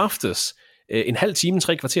draftes en halv time,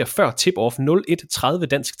 3 kvarter før tip-off 01:30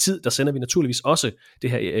 dansk tid. Der sender vi naturligvis også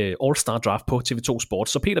det her All-Star Draft på TV2 Sport.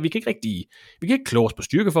 Så Peter, vi kan ikke kloge os på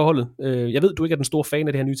styrkeforholdet. Jeg ved, du ikke er den store fan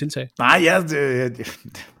af det her nye tiltag. Nej,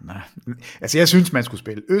 altså jeg synes, man skulle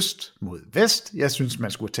spille øst mod vest. Jeg synes,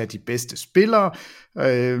 man skulle tage de bedste spillere.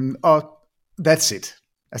 Og that's it.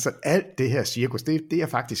 Altså alt det her cirkus, det er jeg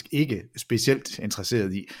faktisk ikke specielt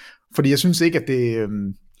interesseret i. Fordi jeg synes ikke, at det...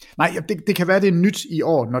 det kan være, det er nyt i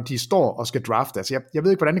år, når de står og skal drafte. Altså, jeg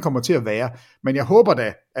ved ikke, hvordan det kommer til at være, men jeg håber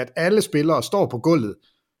da, at alle spillere står på gulvet.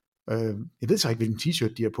 Jeg ved så ikke, hvilken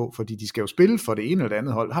t-shirt de er på, fordi de skal jo spille for det ene eller det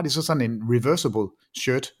andet hold. Har de så sådan en reversible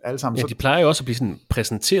shirt alle sammen? Ja, de plejer jo også at blive sådan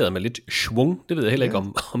præsenteret med lidt schwung. Det ved jeg heller ikke,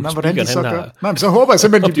 om speakeren han har... Nej, men så håber jeg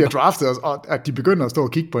simpelthen, de bliver draftet, og at de begynder at stå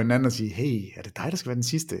og kigge på hinanden og sige, hey, er det dig, der skal være den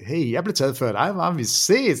sidste? Hey, jeg blev taget før dig, var vi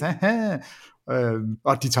ses?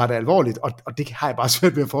 Og de tager det alvorligt, og det har jeg bare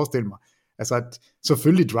svært ved at forestille mig. Altså, at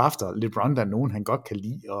selvfølgelig drafter LeBron der nogen, han godt kan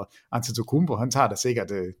lide, og Antetokounmpo, han tager da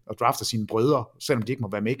sikkert og drafter sine brødre, selvom de ikke må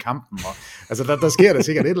være med i kampen. Og, altså, der sker der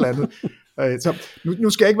sikkert et eller andet. Så nu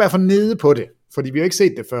skal jeg ikke være for nede på det, fordi vi har ikke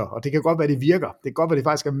set det før, og det kan godt være, det virker. Det kan godt være, det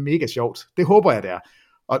faktisk er mega sjovt. Det håber jeg, det er.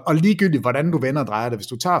 Og ligegyldigt, hvordan du vender og drejer det, hvis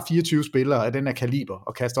du tager 24 spillere af den her kaliber,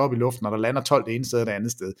 og kaster op i luften, og der lander 12 det ene sted og det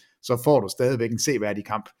andet sted, så får du stadigvæk en seværdig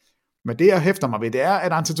kamp. Men det, jeg hæfter mig ved, det er,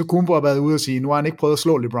 at Antetokounmpo har været ude og sige, nu har han ikke prøvet at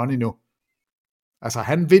slå LeBron endnu. Altså,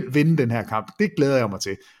 han vil vinde den her kamp. Det glæder jeg mig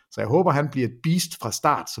til. Så jeg håber, han bliver et beast fra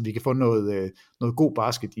start, så vi kan få noget god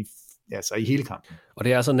basket i hele kampen. Og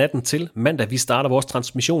det er altså natten til mandag. Vi starter vores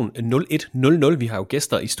transmission 01:00. Vi har jo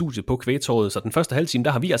gæster i studiet på Kvægtorvet, så den første halve time,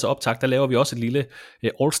 der har vi altså optagt. Der laver vi også et lille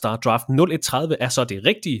All-Star Draft. 01:30 er så det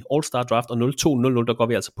rigtige All-Star Draft, og 02:00, der går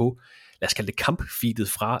vi altså på, lad os kalde det kampfeedet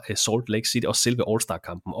fra Salt Lake City og selve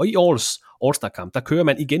All-Star-kampen. Og i årets All-Star-kamp, der kører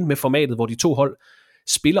man igen med formatet, hvor de to hold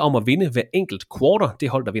spiller om at vinde hver enkelt quarter. Det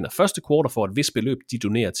hold, der vinder første quarter, får et vist beløb, de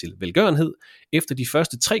donerer til velgørenhed. Efter de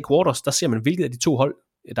første 3 quarters, der ser man, hvilket af de 2 hold,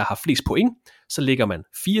 der har flest point. Så lægger man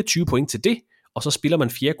 24 point til det, og så spiller man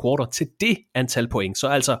 4. quarter til det antal point. Så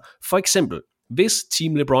altså for eksempel, hvis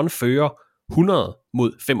Team LeBron fører 100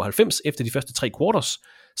 mod 95 efter de første 3 quarters,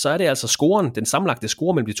 så er det altså scoren, den sammenlagte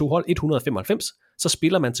score mellem de 2 hold, 195, så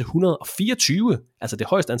spiller man til 124, altså det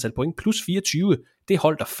højeste antal point, plus 24, det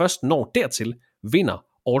hold, der først når dertil, vinder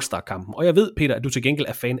All-Star-kampen. Og jeg ved, Peter, at du til gengæld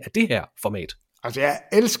er fan af det her format. Altså, jeg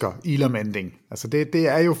elsker Elam-ending. Altså, det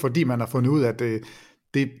er jo fordi, man har fundet ud af, at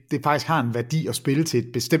det faktisk har en værdi at spille til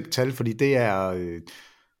et bestemt tal, fordi det er...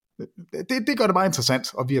 Det gør det meget interessant,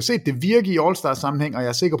 og vi har set det virke i All-Star-sammenhæng, og jeg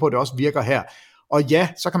er sikker på, at det også virker her. Og ja,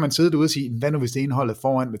 så kan man sidde derude og sige, hvad nu hvis det ene hold er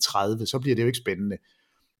foran med 30, så bliver det jo ikke spændende.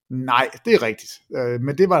 Nej, det er rigtigt.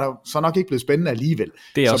 Men det var så nok ikke blevet spændende alligevel.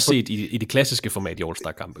 Det er også set i det klassiske format i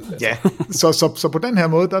All-Star-kampe. Altså. Ja, så på den her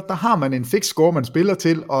måde, der har man en fix score, man spiller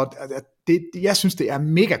til, og jeg synes, det er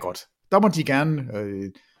mega godt. Der må de gerne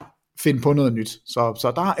finde på noget nyt.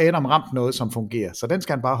 Så der har Adam ramt noget, som fungerer. Så den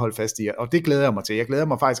skal han bare holde fast i, og det glæder jeg mig til. Jeg glæder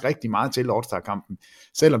mig faktisk rigtig meget til All-Star-kampen,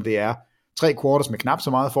 selvom det er 3 quarters med knap så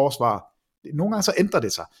meget forsvar. Nogle gange så ændrer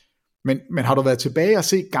det sig. Men har du været tilbage og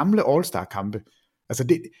se gamle All-Star-kampe? Altså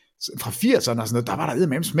det, fra 80'erne og sådan noget, der var der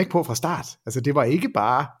eddermame smæk på fra start. Altså det var ikke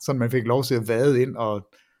bare sådan, man fik lov til at vade ind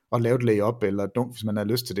og lave et lay-up eller dunk, hvis man havde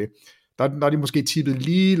lyst til det. Der er de måske tippet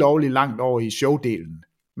lige lovligt langt over i showdelen.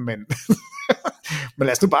 Men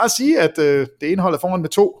lad os nu bare sige, at det ene hold er foran med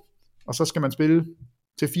 2, og så skal man spille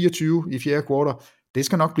til 24 i 4. quarter. Det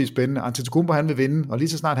skal nok blive spændende. Antetokounmpo, han vil vinde, og lige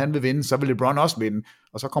så snart han vil vinde, så vil LeBron også vinde,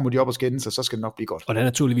 og så kommer de op og skændes, og så skal det nok blive godt. Og der er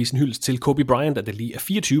naturligvis en hyldest til Kobe Bryant, at det lige er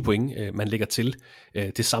 24 point, man lægger til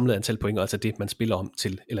det samlede antal point, altså det, man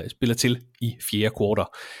spiller til i 4. quarter.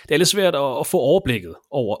 Det er lidt svært at få overblikket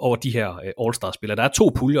over de her All-Star-spillere. Der er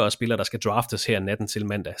 2 puljer af spillere, der skal draftes her natten til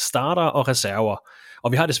mandag. Starter og reserver.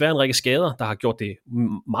 Og vi har desværre en række skader, der har gjort det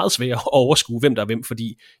meget sværere at overskue, hvem der er hvem,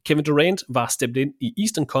 fordi Kevin Durant var steppet ind i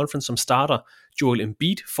Eastern Conference som starter. Joel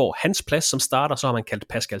Embiid får hans plads som starter, så har man kaldt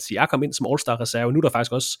Pascal Siakam ind som All-Star-reserve. Nu er der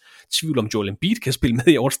faktisk også tvivl om Joel Embiid kan spille med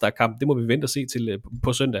i All-Star-kampen. Det må vi vente og se til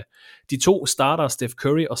på søndag. De 2 starter, Steph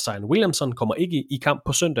Curry og Zion Williamson, kommer ikke i kamp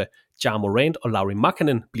på søndag. Ja Morant og Lauri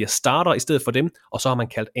Markkanen bliver starter i stedet for dem, og så har man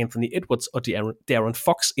kaldt Anthony Edwards og De'Aaron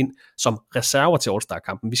Fox ind som reserver til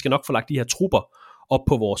All-Star-kampen. Vi skal nok få lagt de her trupper op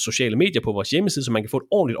på vores sociale medier, på vores hjemmeside, så man kan få et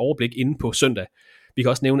ordentligt overblik inde på søndag. Vi kan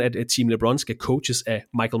også nævne, at Team LeBron skal coaches af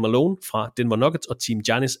Michael Malone fra Denver Nuggets, og Team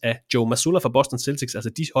Giannis af Joe Mazzulla fra Boston Celtics, altså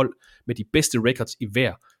de hold med de bedste records i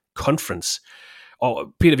hver conference. Og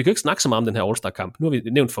Peter, vi kan ikke snakke så meget om den her All-Star-kamp. Nu har vi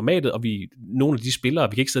nævnt formatet, og nogle af de spillere,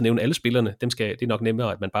 vi kan ikke sidde og nævne alle spillerne, det er nok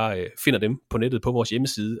nemmere, at man bare finder dem på nettet på vores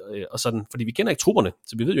hjemmeside, og sådan, fordi vi kender ikke trupperne,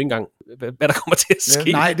 så vi ved jo ikke engang, hvad der kommer til at ske.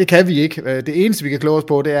 Ja, nej, det kan vi ikke. Det eneste, vi kan kloge os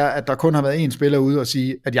på, det er, at der kun har været en spiller ude og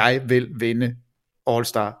sige, at jeg vil vinde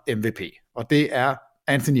All-Star MVP, og det er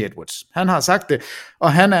Anthony Edwards. Han har sagt det,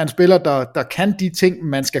 og han er en spiller, der kan de ting,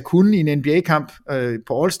 man skal kunne i en NBA-kamp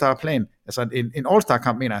på All-Star-plan, altså en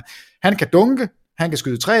All-Star-kamp, mener jeg. Han kan dunke, han kan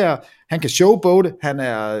skyde træer, han kan showboate,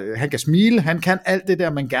 han kan smile, han kan alt det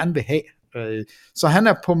der, man gerne vil have. Så han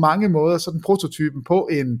er på mange måder sådan prototypen på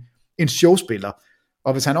en showspiller.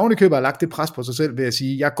 Og hvis han ovenikøbet har lagt det pres på sig selv ved at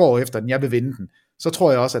sige, jeg går efter den, jeg vil vinde den, så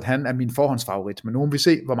tror jeg også, at han er min forhåndsfavorit. Men nu må vi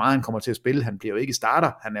se, hvor meget han kommer til at spille. Han bliver jo ikke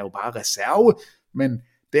starter, han er jo bare reserve, men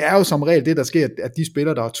det er jo som regel det, der sker, at de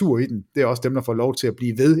spillere, der har tur i den, det er også dem, der får lov til at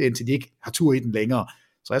blive ved, indtil de ikke har tur i den længere.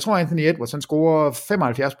 Så jeg tror, Anthony Edwards, han scorer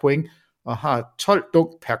 75 point, og har 12 dunk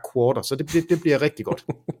per quarter, så det bliver rigtig godt.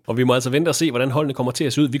 Og vi må altså vente og se, hvordan holdene kommer til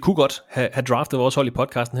at se ud. Vi kunne godt have draftet vores hold i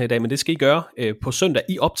podcasten her i dag, men det skal I gøre på søndag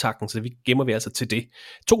i optakten, så vi gemmer vi altså til det.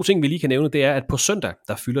 2 ting, vi lige kan nævne, det er, at på søndag,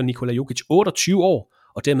 der fylder Nikola Jokic 28 år,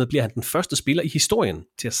 og dermed bliver han den første spiller i historien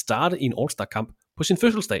til at starte i en All-Star-kamp på sin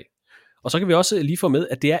fødselsdag. Og så kan vi også lige få med,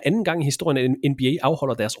 at det er anden gang i historien, at NBA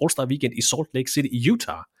afholder deres All-Star Weekend i Salt Lake City i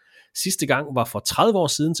Utah. Sidste gang var for 30 år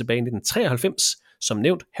siden, tilbage i 1993. Som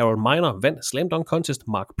nævnt, Harold Miner vandt Slam Dunk Contest,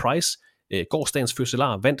 Mark Price, gårsdagens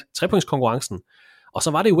fødselar, vandt trepointskonkurrencen. Og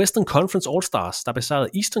så var det Western Conference All-Stars, der besejrede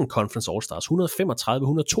Eastern Conference All-Stars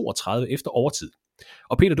 135-132 efter overtid.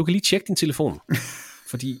 Og Peter, du kan lige tjekke din telefon,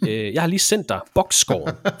 fordi jeg har lige sendt dig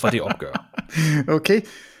boxscoren for det opgør. Okay.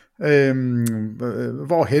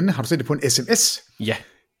 Hvorhenne? Har du set det på en sms? Ja.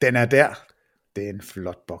 Den er der. Det er en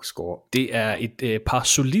flot boxscore. Det er et par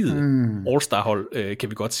solide All-Star-hold, kan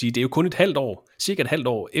vi godt sige. Det er jo kun cirka et halvt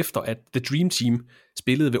år efter, at The Dream Team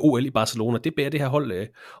spillede ved OL i Barcelona. Det bærer det her hold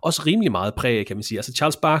også rimelig meget præg, kan man sige. Altså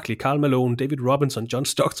Charles Barkley, Karl Malone, David Robinson, John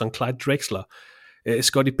Stockton, Clyde Drexler,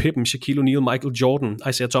 Scottie Pippen, Shaquille O'Neal, Michael Jordan.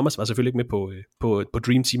 Isaiah Thomas var selvfølgelig ikke med på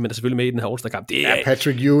Dream Team, men er selvfølgelig med i den her All-Star-kamp.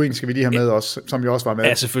 Patrick Ewing skal vi lige have med også, som jo også var med.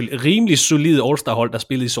 Ja, selvfølgelig. Rimelig solid All-Star-hold, der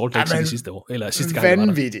spillede i Salt Lake City sidste år. Eller sidste gang.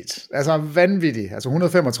 Vanvittigt. Altså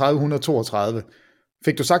 135-132.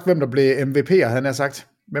 Fik du sagt, hvem der blev MVP, og han har sagt,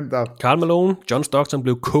 hvem der... Karl Malone, John Stockton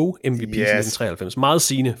blev co-MVP i 1993. Meget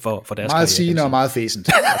sigende for deres karriere. Meget sigende og meget fæsent.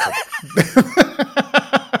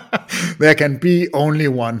 There can be only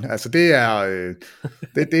one. Altså det er...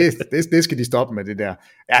 det skal de stoppe med, det der.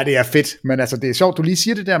 Ja, det er fedt, men altså det er sjovt, du lige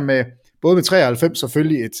siger det der med, både med 93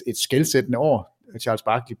 selvfølgelig et skelsættende år. Charles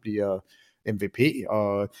Barkley bliver MVP,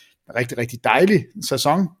 og en rigtig, rigtig dejlig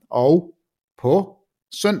sæson. Og på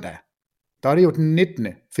søndag, der er det jo den 19.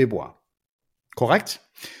 februar. Korrekt?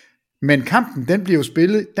 Men kampen, den bliver jo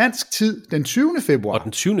spillet dansk tid den 20. februar. Og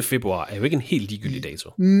den 20. februar er jo ikke en helt ligegyldig dato.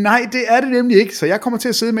 Nej, det er det nemlig ikke. Så jeg kommer til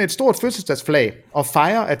at sidde med et stort fødselsdagsflag og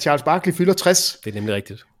fejre, at Charles Barkley fylder 60. Det er nemlig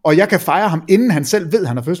rigtigt. Og jeg kan fejre ham, inden han selv ved, at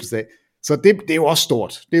han har fødselsdag. Så det er jo også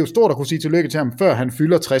stort. Det er jo stort at kunne sige tillykke til ham, før han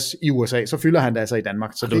fylder 60 i USA. Så fylder han det altså i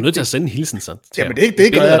Danmark. Så du er nødt til at sende en hilsen sådan. Jamen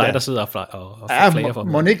det gør jeg da. dig, der sidder og flager for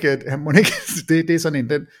ham. Monique, det er sådan en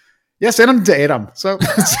den. Jeg sender den til Adam,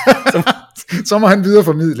 så må han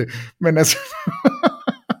videreformidle. Men altså,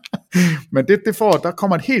 men det får, der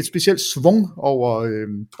kommer et helt specielt svung over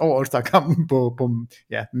All-Star-kampen på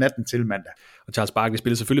natten til mandag. Og Charles Barkley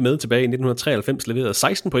spillede selvfølgelig med tilbage i 1993, leverede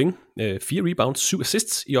 16 point, 4 rebounds, 7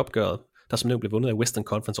 assists i opgøret, der som nævnt blev vundet af Western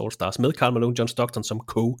Conference All-Stars med Karl Malone, John Stockton som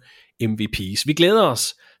co-MVPs. Vi glæder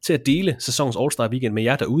os til at dele sæsonens All-Star Weekend med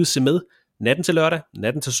jer derude. Se med natten til lørdag,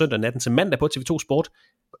 natten til søndag, natten til mandag på TV2 Sport.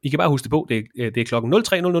 I kan bare huske det på, det er klokken 03.00, 02.00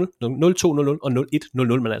 og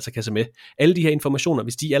 01.00, man altså kan se med. Alle de her informationer,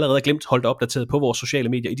 hvis de allerede er glemt, holdt opdateret på vores sociale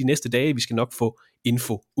medier i de næste dage. Vi skal nok få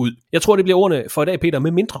info ud. Jeg tror, det bliver ordene for i dag, Peter,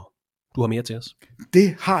 med mindre du har mere til os.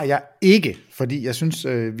 Det har jeg ikke, fordi jeg synes,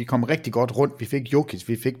 vi kom rigtig godt rundt. Vi fik Jokic,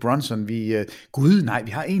 vi fik Brunson, vi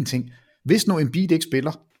har én ting. Hvis nu Embiid ikke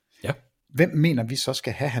spiller, hvem mener vi så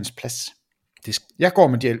skal have hans plads? Jeg går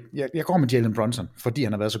med Jalen Brunson, fordi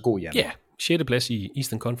han har været så god i januar. Ja, 6. plads i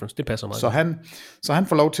Eastern Conference, det passer meget. Så han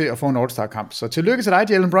får lov til at få en All-Star-kamp. Så tillykke til dig,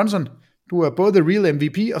 Jalen Brunson. Du er både the real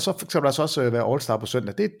MVP, og så skal du altså også være All-Star på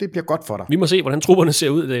søndag. Det bliver godt for dig. Vi må se, hvordan trupperne ser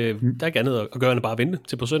ud. Der er ikke andet at gøre end bare at vente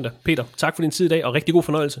til på søndag. Peter, tak for din tid i dag, og rigtig god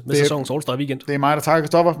fornøjelse med sæsonens All-Star Weekend. Det er mig, der takker,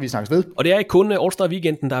 Christoffer. Vi snakkes ved. Og det er ikke kun All-Star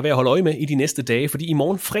Weekenden, der er ved at holde øje med i de næste dage, fordi i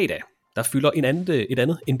morgen fredag, der fylder et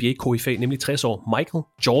andet NBA-KFA, nemlig 60 år, Michael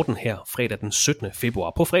Jordan her, fredag den 17.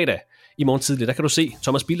 februar. På fredag i morgen tidlig, der kan du se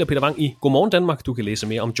Thomas Bilder og Peter Wang i Godmorgen Danmark. Du kan læse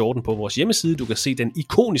mere om Jordan på vores hjemmeside. Du kan se den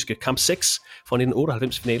ikoniske kamp 6 fra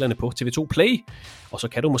 1998-finalerne på TV2 Play. Og så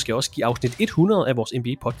kan du måske også give afsnit 100 af vores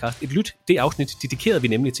NBA-podcast et lyt. Det afsnit dedikerede vi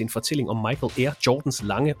nemlig til en fortælling om Michael Air Jordans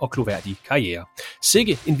lange og gloværdige karriere.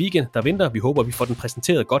 Sikke en weekend, der venter. Vi håber, vi får den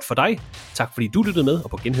præsenteret godt for dig. Tak fordi du lyttede med, og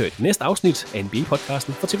på genhør i det næste afsnit af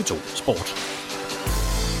NBA-podcasten for TV2 Sport.